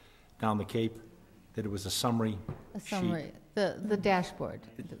down the Cape, that it was a summary summary, sheet. the dashboard.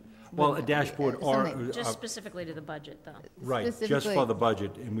 Well, a dashboard or... Something. Just specifically to the budget, though. Right, just Specifically- for the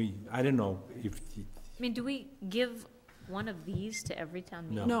budget. And I didn't know if... I mean, do we give one of these to every town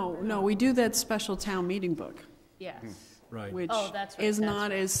meeting? No, we do that special town meeting book, Yes. Right. which Oh, that's right, is that's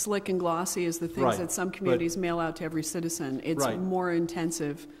not as slick and glossy as the things Right, that some but- communities mail out to every citizen. It's Right. more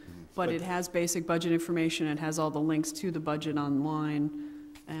intensive, but it has basic budget information, it has all the links to the budget online,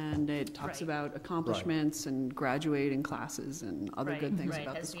 and it talks Right. about accomplishments and graduating classes and other good things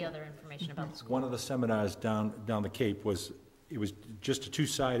about the Has the school. other information about the school. One of the seminars down the Cape was just a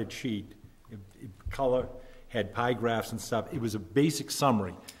two-sided sheet, color, had pie graphs and stuff. It was a basic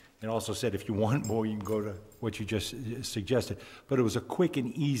summary. It also said if you want more, you can go to what you just suggested. But it was a quick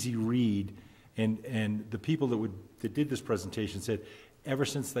and easy read, and the people that did this presentation said ever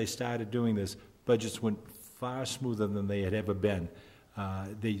since they started doing this, budgets went far smoother than they had ever been.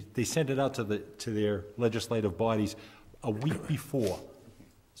 They sent it out to their legislative bodies a week before,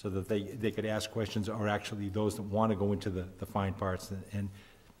 so that they could ask questions, or actually those that want to go into the fine parts. And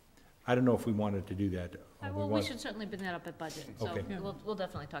I don't know if we wanted to do that. Well, we should certainly bring that up at budget, so Okay. we'll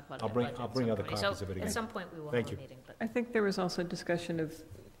definitely talk about it I'll at bring- budget. I'll at bring some other point. copies So of it again. At some point, we will Thank have a you. meeting, but. I think there was also discussion of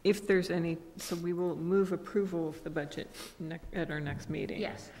if there's any, so we will move approval of the budget at our next meeting.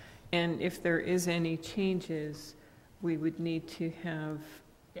 Yes. And if there is any changes, we would need to have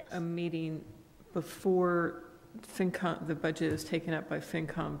Yes. a meeting before FinCom, the budget is taken up by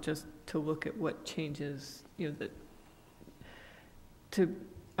FinCom, just to look at what changes,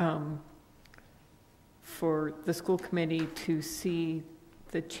 for the school committee to see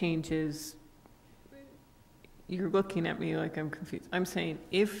the changes. You're looking at me like I'm confused. I'm saying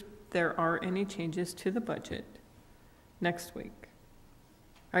if there are any changes to the budget next meeting,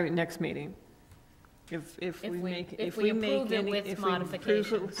 if we make any, with if we approve it with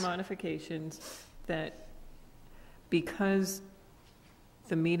modifications. modifications, that because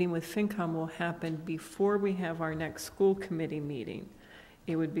the meeting with FinCom will happen before we have our next school committee meeting,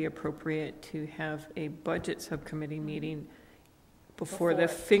 it would be appropriate to have a budget subcommittee meeting before the in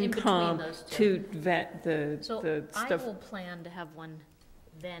between FinCom those two. to vet the So I stuff. will plan to have one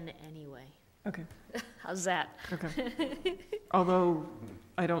then anyway. Okay, How's that? okay. Although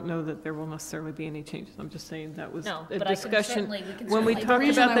I don't know that there will necessarily be any changes. I'm just saying that was No, a but I can discussion. certainly, we can When we certainly. talked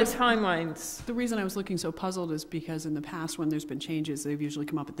reason about I the was- timelines, The reason I was looking so puzzled is because in the past, when there's been changes, they've usually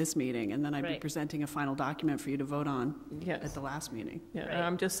come up at this meeting, and then I'd be Right. presenting a final document for you to vote on at yes. the last meeting. Yeah, Right. and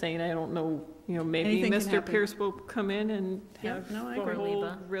I'm just saying, I don't know, maybe Anything can Mr. happen. Pierce will come in and Yeah, have no, I a agree. whole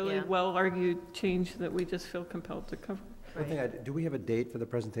Liba, really yeah. well-argued change that we just feel compelled to cover. One thing, do we have a date for the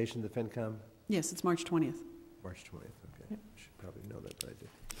presentation to FinCom? Yes, it's March 20th. March 20th, okay. Should probably know that, but I did.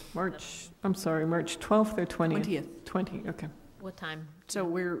 March 12th or 20th? 20th. 20, okay. What time? So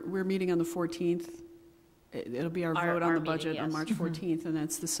we're meeting on the 14th. It'll be our vote on our the meeting, budget on yes. March 14th, and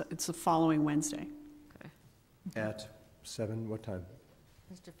it's the following Wednesday. At 7, what time?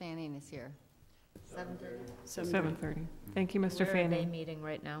 Mr. Fanning is here. 7:30? 7:30. Thank you, Mr. Where are they Fanning. meeting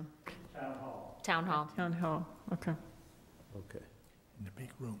right now? Town Hall. Town Hall, okay. Okay, In the big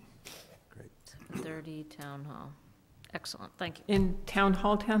room. great. 7:30 Town Hall. Excellent, thank you. In Town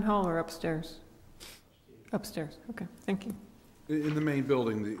Hall, or upstairs? Upstairs, okay, thank you. In the main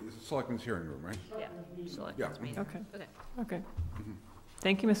building, the Selectmen's hearing room, right? Yeah. Selectmen's Yeah. meeting. Okay. Okay. Okay.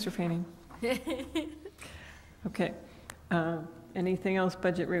 Thank you, Mr. Fanning. Okay. Anything else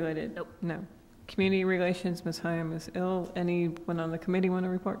budget-related? Nope. No. Community relations, Ms. Hyam is ill. Anyone on the committee want to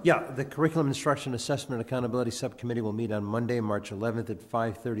report? Yeah, the Curriculum Instruction Assessment and Accountability Subcommittee will meet on Monday, March 11th at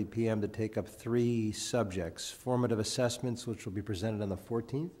 5:30 p.m. to take up 3 subjects. Formative assessments, which will be presented on the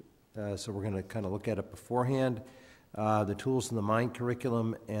 14th. So we're going to kind of look at it beforehand. The Tools in the Mind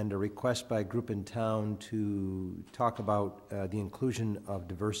curriculum, and a request by a group in town to talk about the inclusion of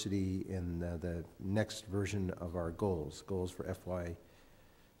diversity in the next version of our goals for FY14.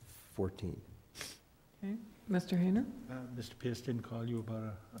 Okay. Mr. Hayner? Mr. Pierce didn't call you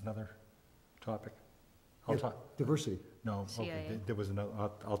about another topic? Yeah, diversity. No, okay, CIA. there was another,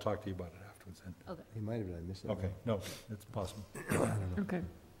 I'll talk to you about it afterwards then. He might have been, I missed it. Okay, no, it's possible. Okay.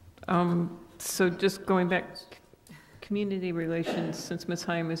 So just going back, community relations, since Ms.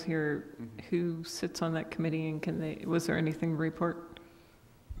 Hyam is here, who sits on that committee, and was there anything to report?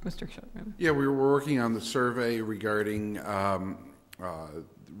 Mr. Shelton? Yeah, we were working on the survey regarding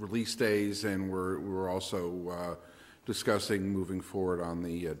release days, and we're also discussing moving forward on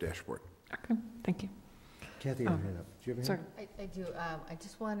the dashboard. Okay, thank you. Kathy, had her hand up. Do you have a Sorry. hand? I do. I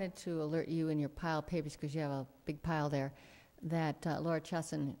just wanted to alert you in your pile of papers, because you have a big pile there, that Laura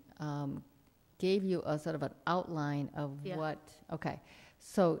Chesson gave you a sort of an outline of Yeah. what, okay.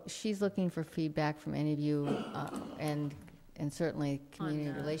 So she's looking for feedback from any of you, and certainly Community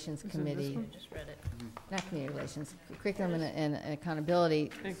On, Relations is it this Committee. one? Just read it. Not community relations, curriculum and accountability,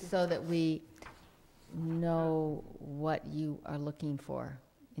 Thank you. so that we know what you are looking for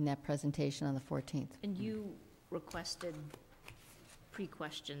in that presentation on the 14th. And you requested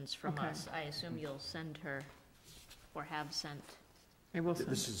pre-questions from Okay. us. I assume you'll send her, or have sent I will send.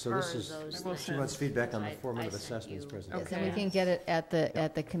 This is, her so this is, those I will she things. wants feedback on the I formative sent assessments you- presentation. Yes, and we Okay. can get it at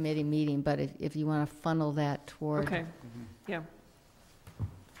the committee meeting, but if you want to funnel that toward. Okay, yeah.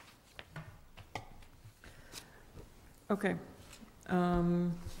 Okay.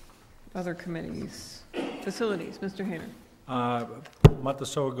 Other committees. Facilities, Mr. Hayner. A month or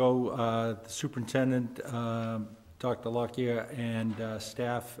so ago, the superintendent, Dr. Lockyer, and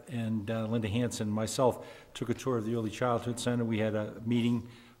staff, and Linda Hansen, myself, took a tour of the Early Childhood Center. We had a meeting,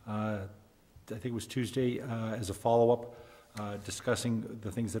 I think it was Tuesday, as a follow-up, discussing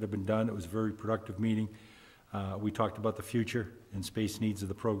the things that have been done. It was a very productive meeting. We talked about the future and space needs of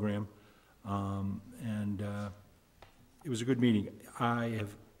the program, and it was a good meeting. I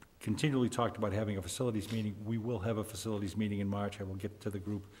have continually talked about having a facilities meeting. We will have a facilities meeting in March. I will get to the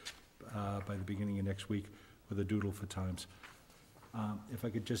group by the beginning of next week with a doodle for times. If I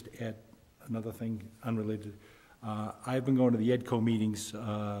could just add another thing unrelated. I've been going to the EDCO meetings for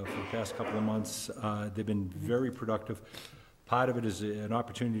the past couple of months. They've been very productive. Part of it is an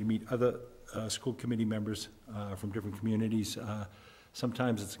opportunity to meet other school committee members from different communities.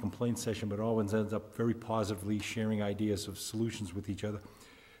 Sometimes it's a complaint session, but it always ends up very positively sharing ideas of solutions with each other.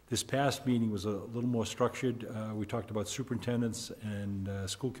 This past meeting was a little more structured. We talked about superintendents and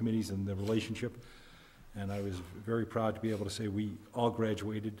school committees and the relationship. And I was very proud to be able to say we all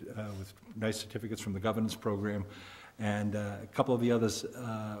graduated with nice certificates from the governance program. And a couple of the others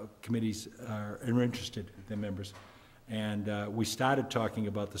committees are interested, their members. And we started talking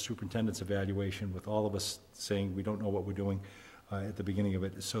about the superintendent's evaluation, with all of us saying we don't know what we're doing at the beginning of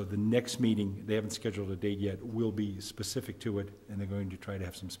it. So the next meeting, they haven't scheduled a date yet, will be specific to it, and they're going to try to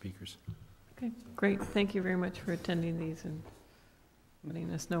have some speakers. Okay, great. Thank you very much for attending these and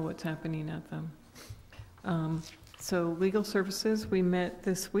letting us know what's happening at them. So legal services, we met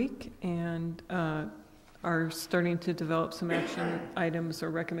this week and are starting to develop some action items or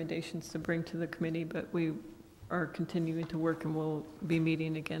recommendations to bring to the committee, but we are continuing to work, and we'll be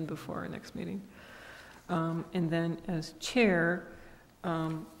meeting again before our next meeting. And then as chair,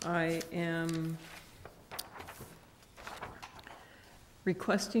 I am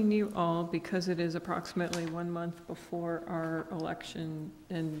requesting you all, because it is approximately 1 month before our election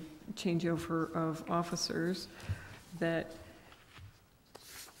and changeover of officers, that,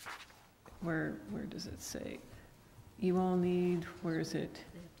 where does it say? you all need, where is it?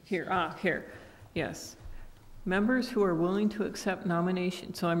 Here, here, yes. Members who are willing to accept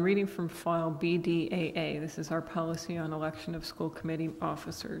nomination, so I'm reading from file BDAA. This is our policy on election of school committee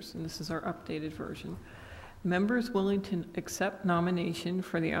officers, and this is our updated version. Members willing to accept nomination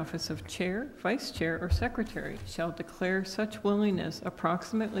for the office of chair, vice chair, or secretary shall declare such willingness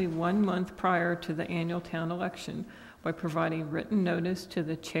approximately 1 month prior to the annual town election by providing written notice to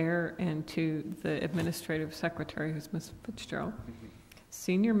the chair and to the administrative secretary, who's Ms. Fitzgerald.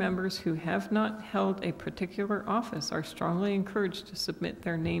 Senior members who have not held a particular office are strongly encouraged to submit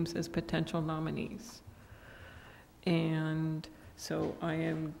their names as potential nominees. And so I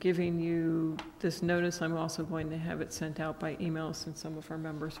am giving you this notice. I'm also going to have it sent out by email since some of our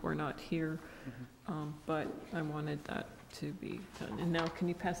members were not here. But I wanted that to be done. And now can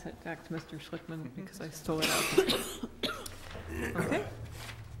you pass that back to Mr. Schlickman because I stole it out. Okay.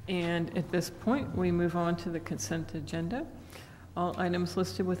 And at this point, we move on to the consent agenda. All items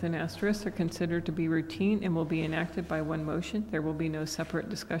listed with an asterisk are considered to be routine and will be enacted by one motion. There will be no separate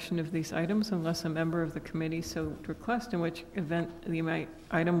discussion of these items unless a member of the committee so requests, in which event the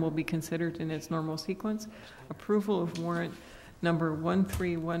item will be considered in its normal sequence. Approval of warrant number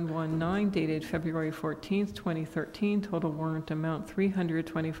 13119 dated February 14th, 2013. Total warrant amount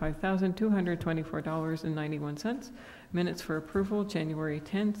 $325,224.91. Minutes for approval January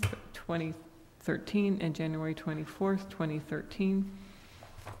 10th, 2013 and January 24th, 2013.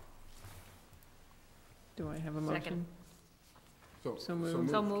 Do I have a motion? Second. So moved.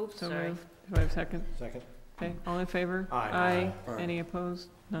 So moved, So sorry. moved. Do I have a second? Second. Okay, all in favor? Aye. Aye. Any opposed?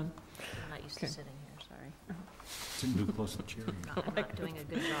 None. I'm not used Okay. to sitting here, sorry. Didn't do close to cheering. No, I'm not doing a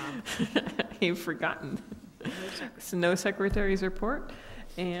good job. You've forgotten. So no secretary's report.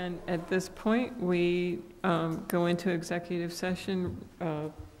 And at this point, we go into executive session,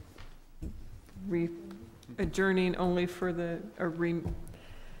 adjourning only for the, I'm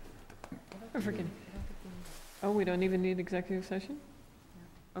forgetting. Oh, we don't even need executive session?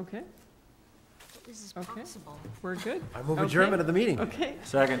 Okay, This is Okay. possible. we're good. I move Okay. adjournment of the meeting. Okay,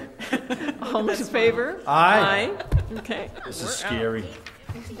 Second. all in favor? Aye. Okay. This we're is out. scary.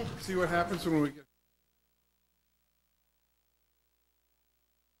 See what happens when we get...